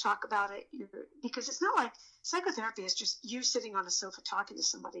to talk about it. Because it's not like psychotherapy is just you sitting on a sofa talking to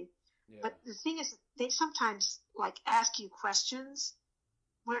somebody. Yeah. But the thing is, they sometimes like ask you questions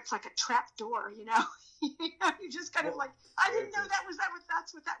where it's like a trap door, you know. You just kind of like, I didn't know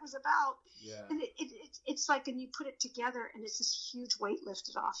that's what that was about. Yeah. And it's like, and you put it together, and it's this huge weight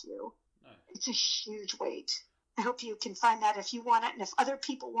lifted off you. Nice. It's a huge weight. I hope you can find that if you want it, and if other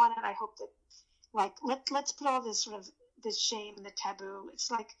people want it, I hope that, like, let's put all this sort of this shame and the taboo.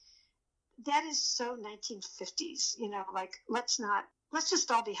 It's like that is so 1950s, you know. Like let's just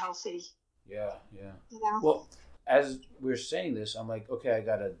all be healthy. Yeah, yeah. You know. Well, as we're saying this, I'm like, okay, I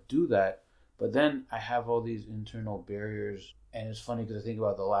gotta do that. But then I have all these internal barriers, and it's funny because I think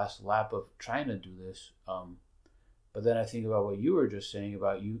about the last lap of trying to do this. But then I think about what you were just saying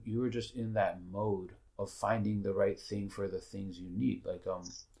about you were just in that mode of finding the right thing for the things you need. Like,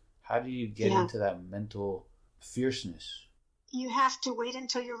 how do you get into that mental fierceness? You have to wait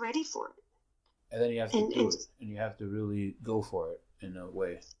until you're ready for it. And then you have to do it, and you have to really go for it in a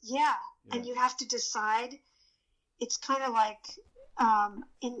way. Yeah. And you have to decide. It's kind of like,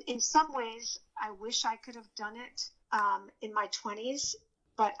 in some ways, I wish I could have done it in my 20s,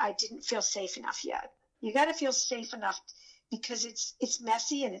 but I didn't feel safe enough yet. You got to feel safe enough because it's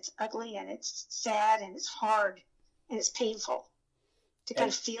messy and it's ugly and it's sad and it's hard and it's painful to kind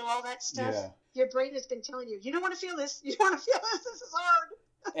of feel all that stuff. Yeah. Your brain has been telling you, you don't want to feel this. You don't want to feel this. This is hard.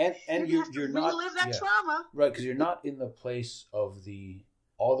 And you're not relive that trauma, right? Because you're not in the place of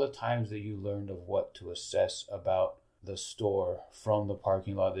all the times that you learned of what to assess about the store from the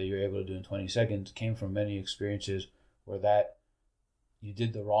parking lot that you're able to do in 20 seconds came from many experiences where that you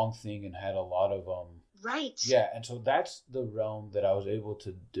did the wrong thing and had a lot of right. Yeah, and so that's the realm that I was able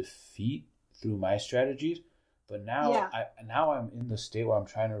to defeat through my strategies. But now I'm in the state where I'm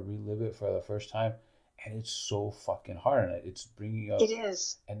trying to relive it for the first time, and it's so fucking hard, and it's bringing up. It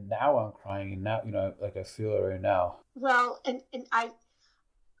is. And now I'm crying, and now like I feel it right now. Well, and I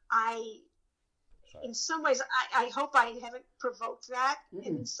in some ways, I hope I haven't provoked that. Mm-mm.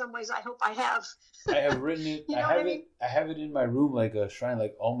 And in some ways, I hope I have. I have written it. You know what I mean? I have it in my room like a shrine.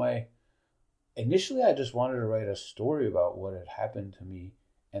 Like all my. Initially, I just wanted to write a story about what had happened to me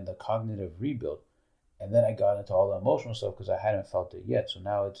and the cognitive rebuild, and then I got into all the emotional stuff because I hadn't felt it yet. So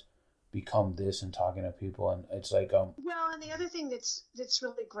now it's become this and talking to people, and it's like Well, and the other thing that's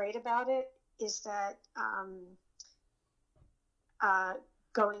really great about it is that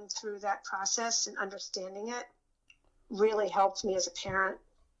going through that process and understanding it really helped me as a parent.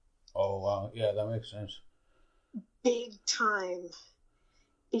 Oh, wow. Yeah, that makes sense. Big time.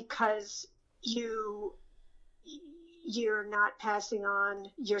 Because you're not passing on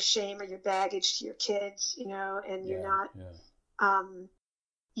your shame or your baggage to your kids, you know, and you're not,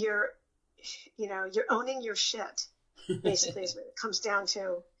 you're owning your shit, basically is what it comes down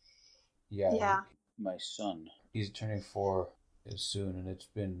to. Yeah. My son, he's turning 4 soon, and it's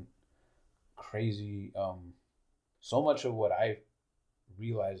been crazy. So much of what I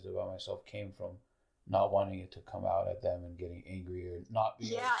realized about myself came from not wanting it to come out at them and getting angry or not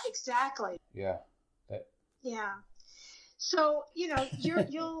being. Yeah, exactly. Yeah. Yeah. So,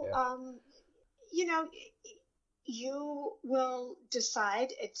 you'll, you will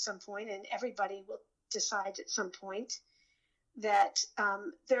decide at some point, and everybody will decide at some point that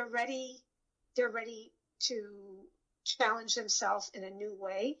they're ready to challenge themselves in a new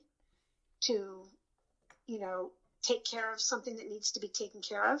way to, take care of something that needs to be taken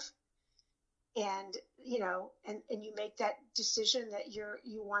care of. And, and you make that decision that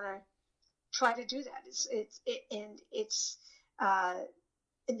you want to try to do that.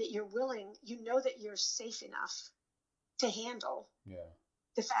 and that you're willing, you know that you're safe enough to handle Yeah.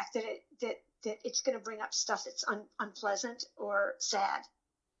 the fact that it's going to bring up stuff that's unpleasant or sad.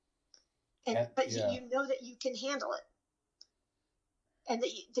 But Yeah. you know that you can handle it, and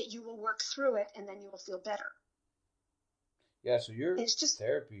that you will work through it, and then you will feel better. Yeah, so your It's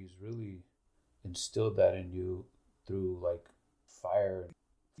therapy's really instilled that in you through like fire.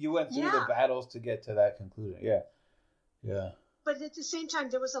 You went through the battles to get to that conclusion. Yeah. Yeah. But at the same time,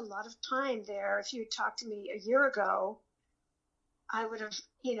 there was a lot of time there. If you had talked to me a year ago, I would have,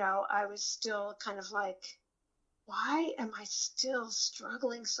 I was still kind of like, why am I still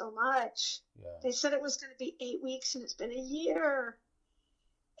struggling so much? Yeah. They said it was going to be 8 weeks and it's been a year.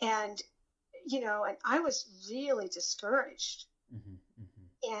 And, and I was really discouraged.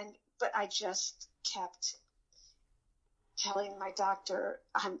 But I just kept telling my doctor,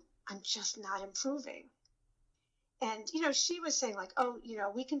 I'm just not improving. And, she was saying like, oh,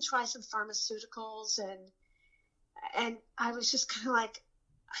 we can try some pharmaceuticals. And I was just kind of like,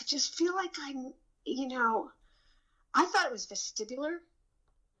 I just feel like I thought it was vestibular.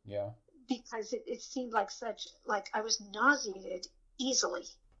 Yeah. Because it seemed like I was nauseated easily.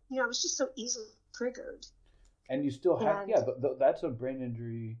 I was just so easily triggered. And you still have, that's a brain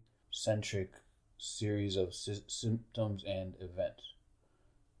injury centric series of symptoms and events.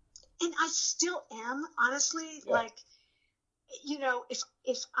 And I still am, honestly, like,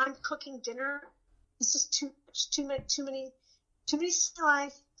 if I'm cooking dinner, it's just too many stimuli,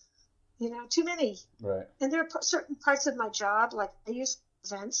 too many. Right. And there are certain parts of my job, like I use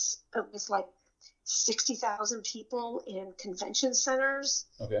events with like 60,000 people in convention centers.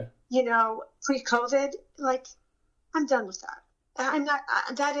 Okay. Pre-COVID, like I'm done with that. I'm not.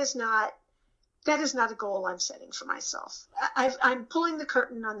 That is not a goal I'm setting for myself. I'm pulling the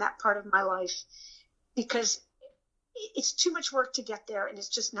curtain on that part of my life because it's too much work to get there, and it's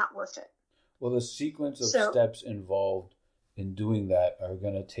just not worth it. Well, the sequence of steps involved in doing that are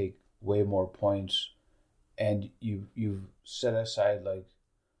going to take way more points, and you've set aside like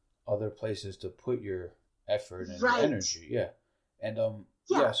other places to put your effort and energy. Yeah. And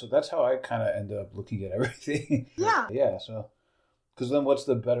so that's how I kind of ended up looking at everything. Yeah. So, because then what's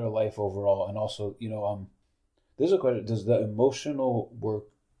the better life overall? And also, there's a question: does the emotional work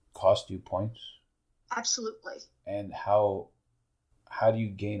cost you points? Absolutely. And how do you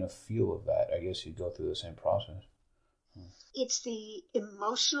gain a feel of that? I guess you go through the same process. It's the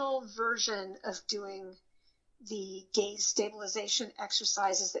emotional version of doing the gaze stabilization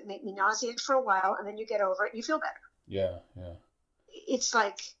exercises that make me nauseated for a while, and then you get over it and you feel better. Yeah. It's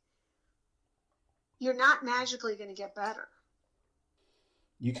like you're not magically going to get better.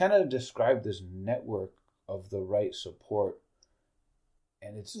 You kind of describe this network of the right support,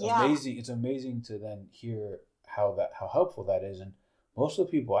 and it's amazing. It's amazing to then hear how helpful that is. And most of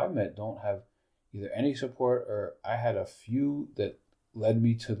the people I met don't have either any support, or I had a few that led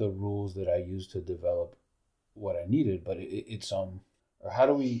me to the rules that I used to develop what I needed. But it's or how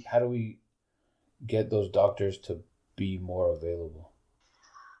do we get those doctors to be more available?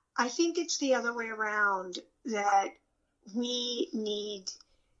 I think it's the other way around, that we need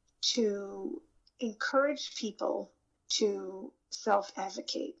to encourage people to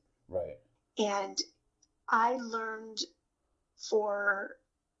self-advocate. Right. And I learned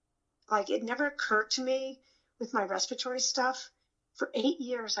it never occurred to me with my respiratory stuff. For 8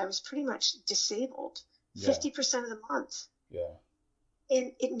 years, I was pretty much disabled 50% of the month. Yeah.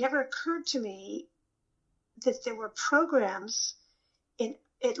 And it never occurred to me that there were programs at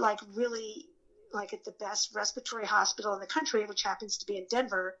the best respiratory hospital in the country, which happens to be in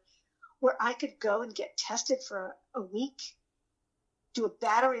Denver, where I could go and get tested for a week, do a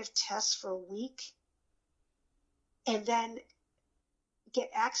battery of tests for a week, and then get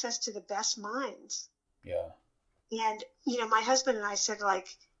access to the best minds. Yeah. And, my husband and I said,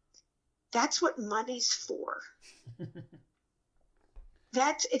 like, that's what money's for.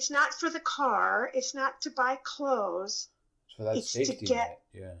 It's not for the car. It's not to buy clothes. So that's safety to get, net.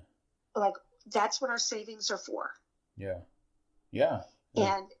 Yeah. Like, that's what our savings are for. Yeah.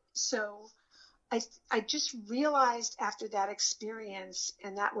 And so I just realized after that experience,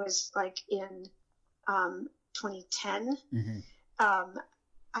 and that was like in 2010,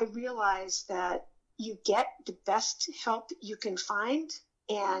 I realized that you get the best help you can find,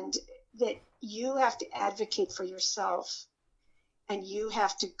 and that you have to advocate for yourself, and you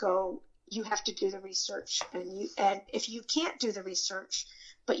have to do the research, and if you can't do the research,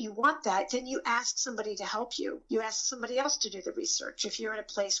 but you want that, then you ask somebody to help you. You ask somebody else to do the research if you're in a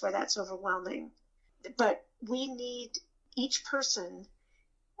place where that's overwhelming. But each person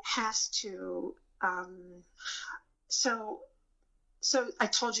has to, so so I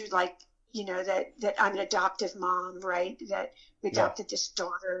told you, like, that I'm an adoptive mom, right? That we adopted this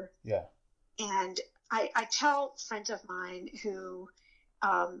daughter. Yeah. And I tell friends of mine who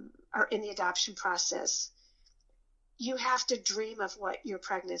are in the adoption process, you have to dream of what your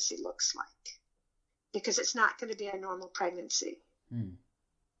pregnancy looks like, because it's not going to be a normal pregnancy.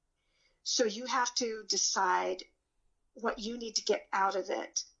 So you have to decide what you need to get out of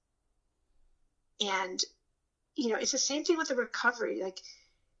it. And, it's the same thing with the recovery. Like,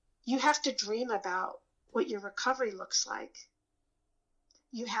 you have to dream about what your recovery looks like.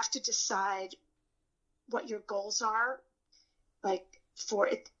 You have to decide what your goals are, like, for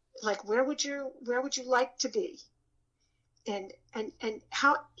it, like, where would you like to be? And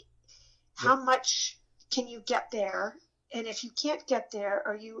how much can you get there? And if you can't get there,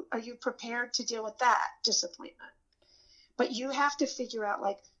 are you prepared to deal with that disappointment? But you have to figure out,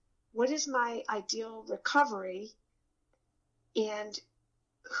 like, what is my ideal recovery, and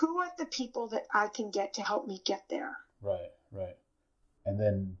who are the people that I can get to help me get there? Right. And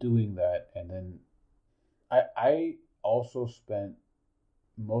then doing that, and then I also spent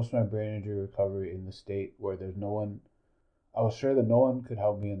most of my brain injury recovery in the state where there's no one. I was sure that no one could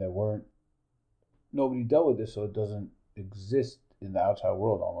help me, and nobody dealt with this, so it doesn't exist in the outside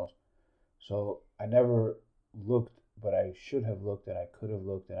world almost. So I never looked, but I should have looked, and I could have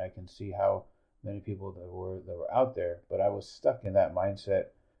looked, and I can see how many people that were out there. But I was stuck in that mindset,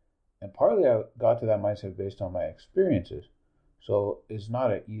 and partly I got to that mindset based on my experiences. So it's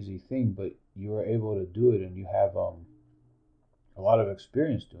not an easy thing, but you were able to do it, and you have a lot of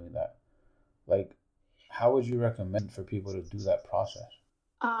experience doing that. Like, how would you recommend for people to do that process?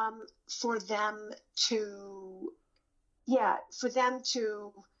 For them to,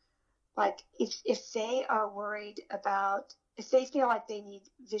 like, if they are worried about, if they feel like they need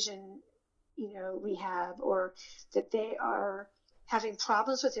vision, rehab, or that they are having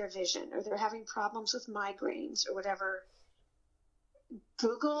problems with their vision, or they're having problems with migraines or whatever,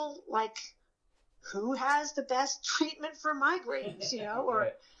 Google, like, who has the best treatment for migraines, or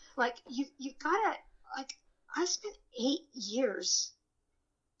Right. Like, you've got to, like, I spent 8 years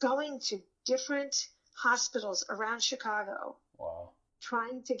going to different hospitals around Chicago. Wow.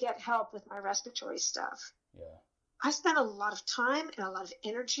 Trying to get help with my respiratory stuff. Yeah. I spent a lot of time and a lot of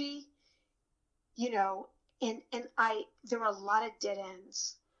energy, and there were a lot of dead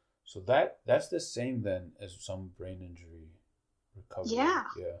ends. So that's the same then as some brain injury recovery. Yeah.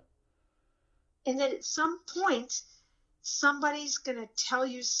 Yeah. And then at some point, somebody's going to tell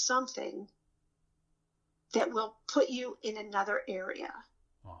you something that will put you in another area.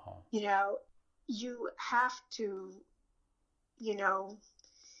 Uh-huh. You have to,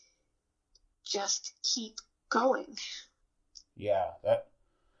 just keep going. Yeah.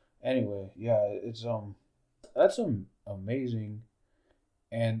 Anyway, yeah, it's that's amazing.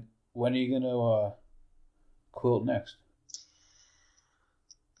 And when are you gonna quilt next?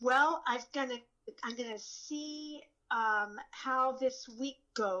 Well, I'm gonna see how this week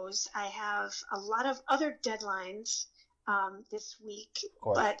goes. I have a lot of other deadlines this week,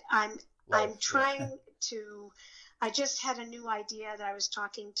 but I'm trying to. I just had a new idea that I was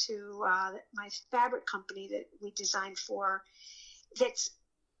talking to my fabric company that we designed for. That's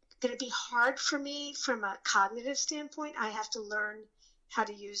going to be hard for me from a cognitive standpoint. I have to learn how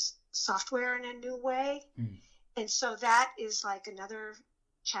to use software in a new way, and so that is like another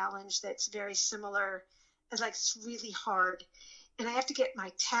challenge that's very similar. It's like, it's really hard, and I have to get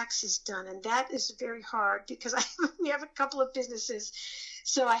my taxes done, and that is very hard because we have a couple of businesses,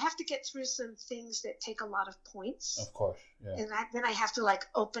 so I have to get through some things that take a lot of points. Of course, yeah. And then I have to, like,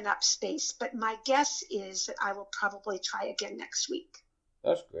 open up space. But my guess is that I will probably try again next week.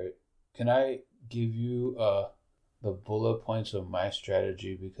 That's great. Can I give you the bullet points of my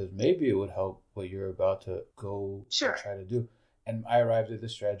strategy, because maybe it would help what you're about to go try to do. And I arrived at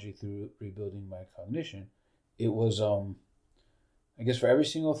this strategy through rebuilding my cognition. It was, I guess for every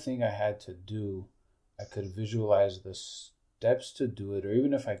single thing I had to do, I could visualize the steps to do it, or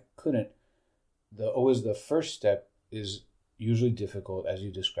even if I couldn't, always the first step is usually difficult, as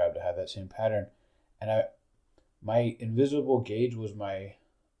you described. I had that same pattern, and my invisible gauge was my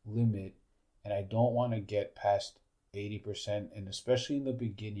limit, and I don't want to get past 80%, and especially in the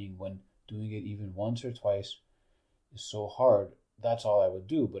beginning when doing it even once or twice is so hard. That's all I would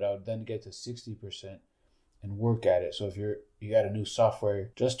do, but I would then get to 60% and work at it. So if you got a new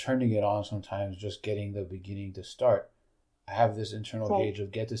software, just turning it on sometimes, just getting the beginning to start, I have this internal gauge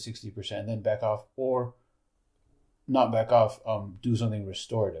of get to 60% and then back off, or not back off, do something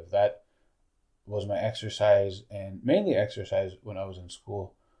restorative. That was my exercise, and mainly exercise when I was in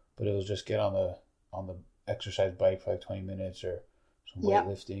school, but it was just get on the exercise bike for like 20 minutes or some Yep.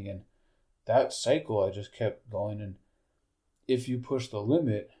 weightlifting, and that cycle I just kept going. And if you push the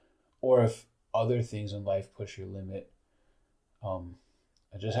limit, or if other things in life push your limit,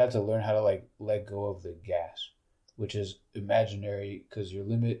 I just had to learn how to like let go of the gas, which is imaginary because your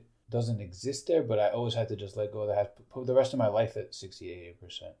limit doesn't exist there. But I always had to just let go of that. Put the rest of my life at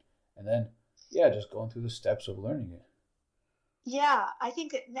 68%, and then yeah, just going through the steps of learning it. Yeah, I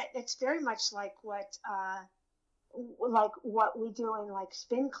think it's very much like what we do in like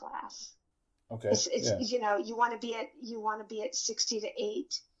spin class. Okay. It's Yeah. you want to be at 60 to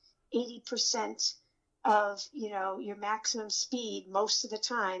 80% of your maximum speed most of the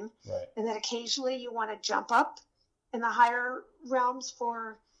time, Right. and then occasionally you want to jump up in the higher realms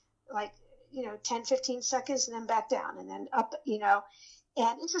for like 10 15 seconds and then back down and then up,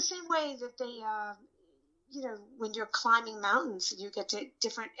 and it's the same way that they when you're climbing mountains and you get to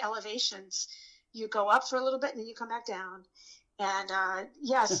different elevations, you go up for a little bit and then you come back down. And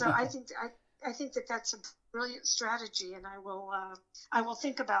so I think that that's a brilliant strategy, and I will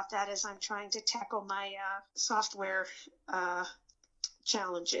think about that as I'm trying to tackle my software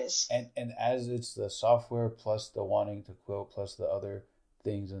challenges. And as it's the software plus the wanting to quit plus the other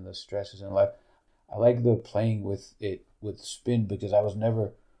things and the stresses in life, I like the playing with it with spin because I was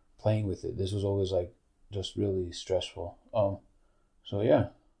never playing with it. This was always like just really stressful. So yeah.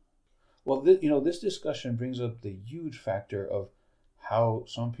 Well, this discussion brings up the huge factor of how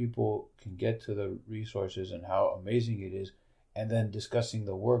some people can get to the resources and how amazing it is, and then discussing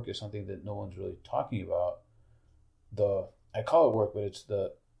the work is something that no one's really talking about. I call it work, but it's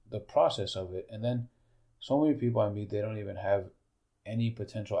the process of it. And then so many people I meet, they don't even have any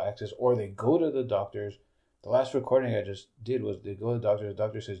potential access, or they go to the doctors. The last recording I just did was they go to the doctor. The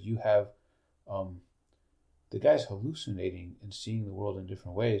doctor says you have, the guy's hallucinating and seeing the world in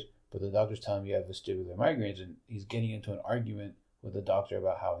different ways, but the doctor's telling him you have vestibular migraines, and he's getting into an argument with the doctor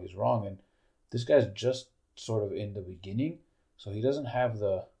about how he's wrong. And this guy's just sort of in the beginning, so he doesn't have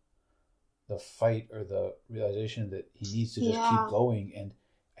the fight or the realization that he needs to just keep going. And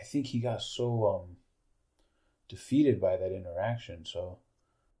I think he got so defeated by that interaction. So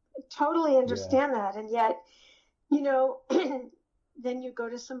totally understand that, and yet then you go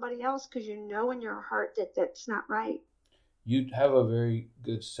to somebody else because in your heart that that's not right. You'd have a very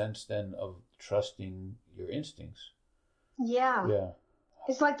good sense then of trusting your instincts. Yeah. Yeah.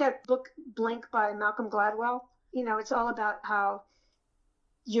 It's like that book Blink by Malcolm Gladwell. It's all about how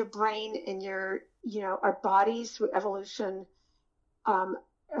your brain and our bodies through evolution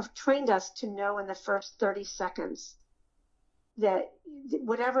have trained us to know in the first 30 seconds that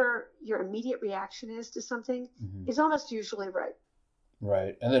whatever your immediate reaction is to something is almost usually right.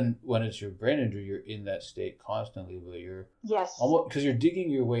 Right. And then when it's your brain injury, you're in that state constantly, but you're almost because you're digging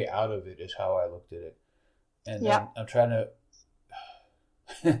your way out of it is how I looked at it. And then I'm trying to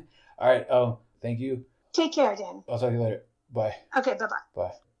all right, thank you. Take care, Dan. I'll talk to you later. Bye. Okay, bye-bye.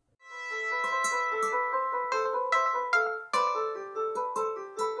 Bye.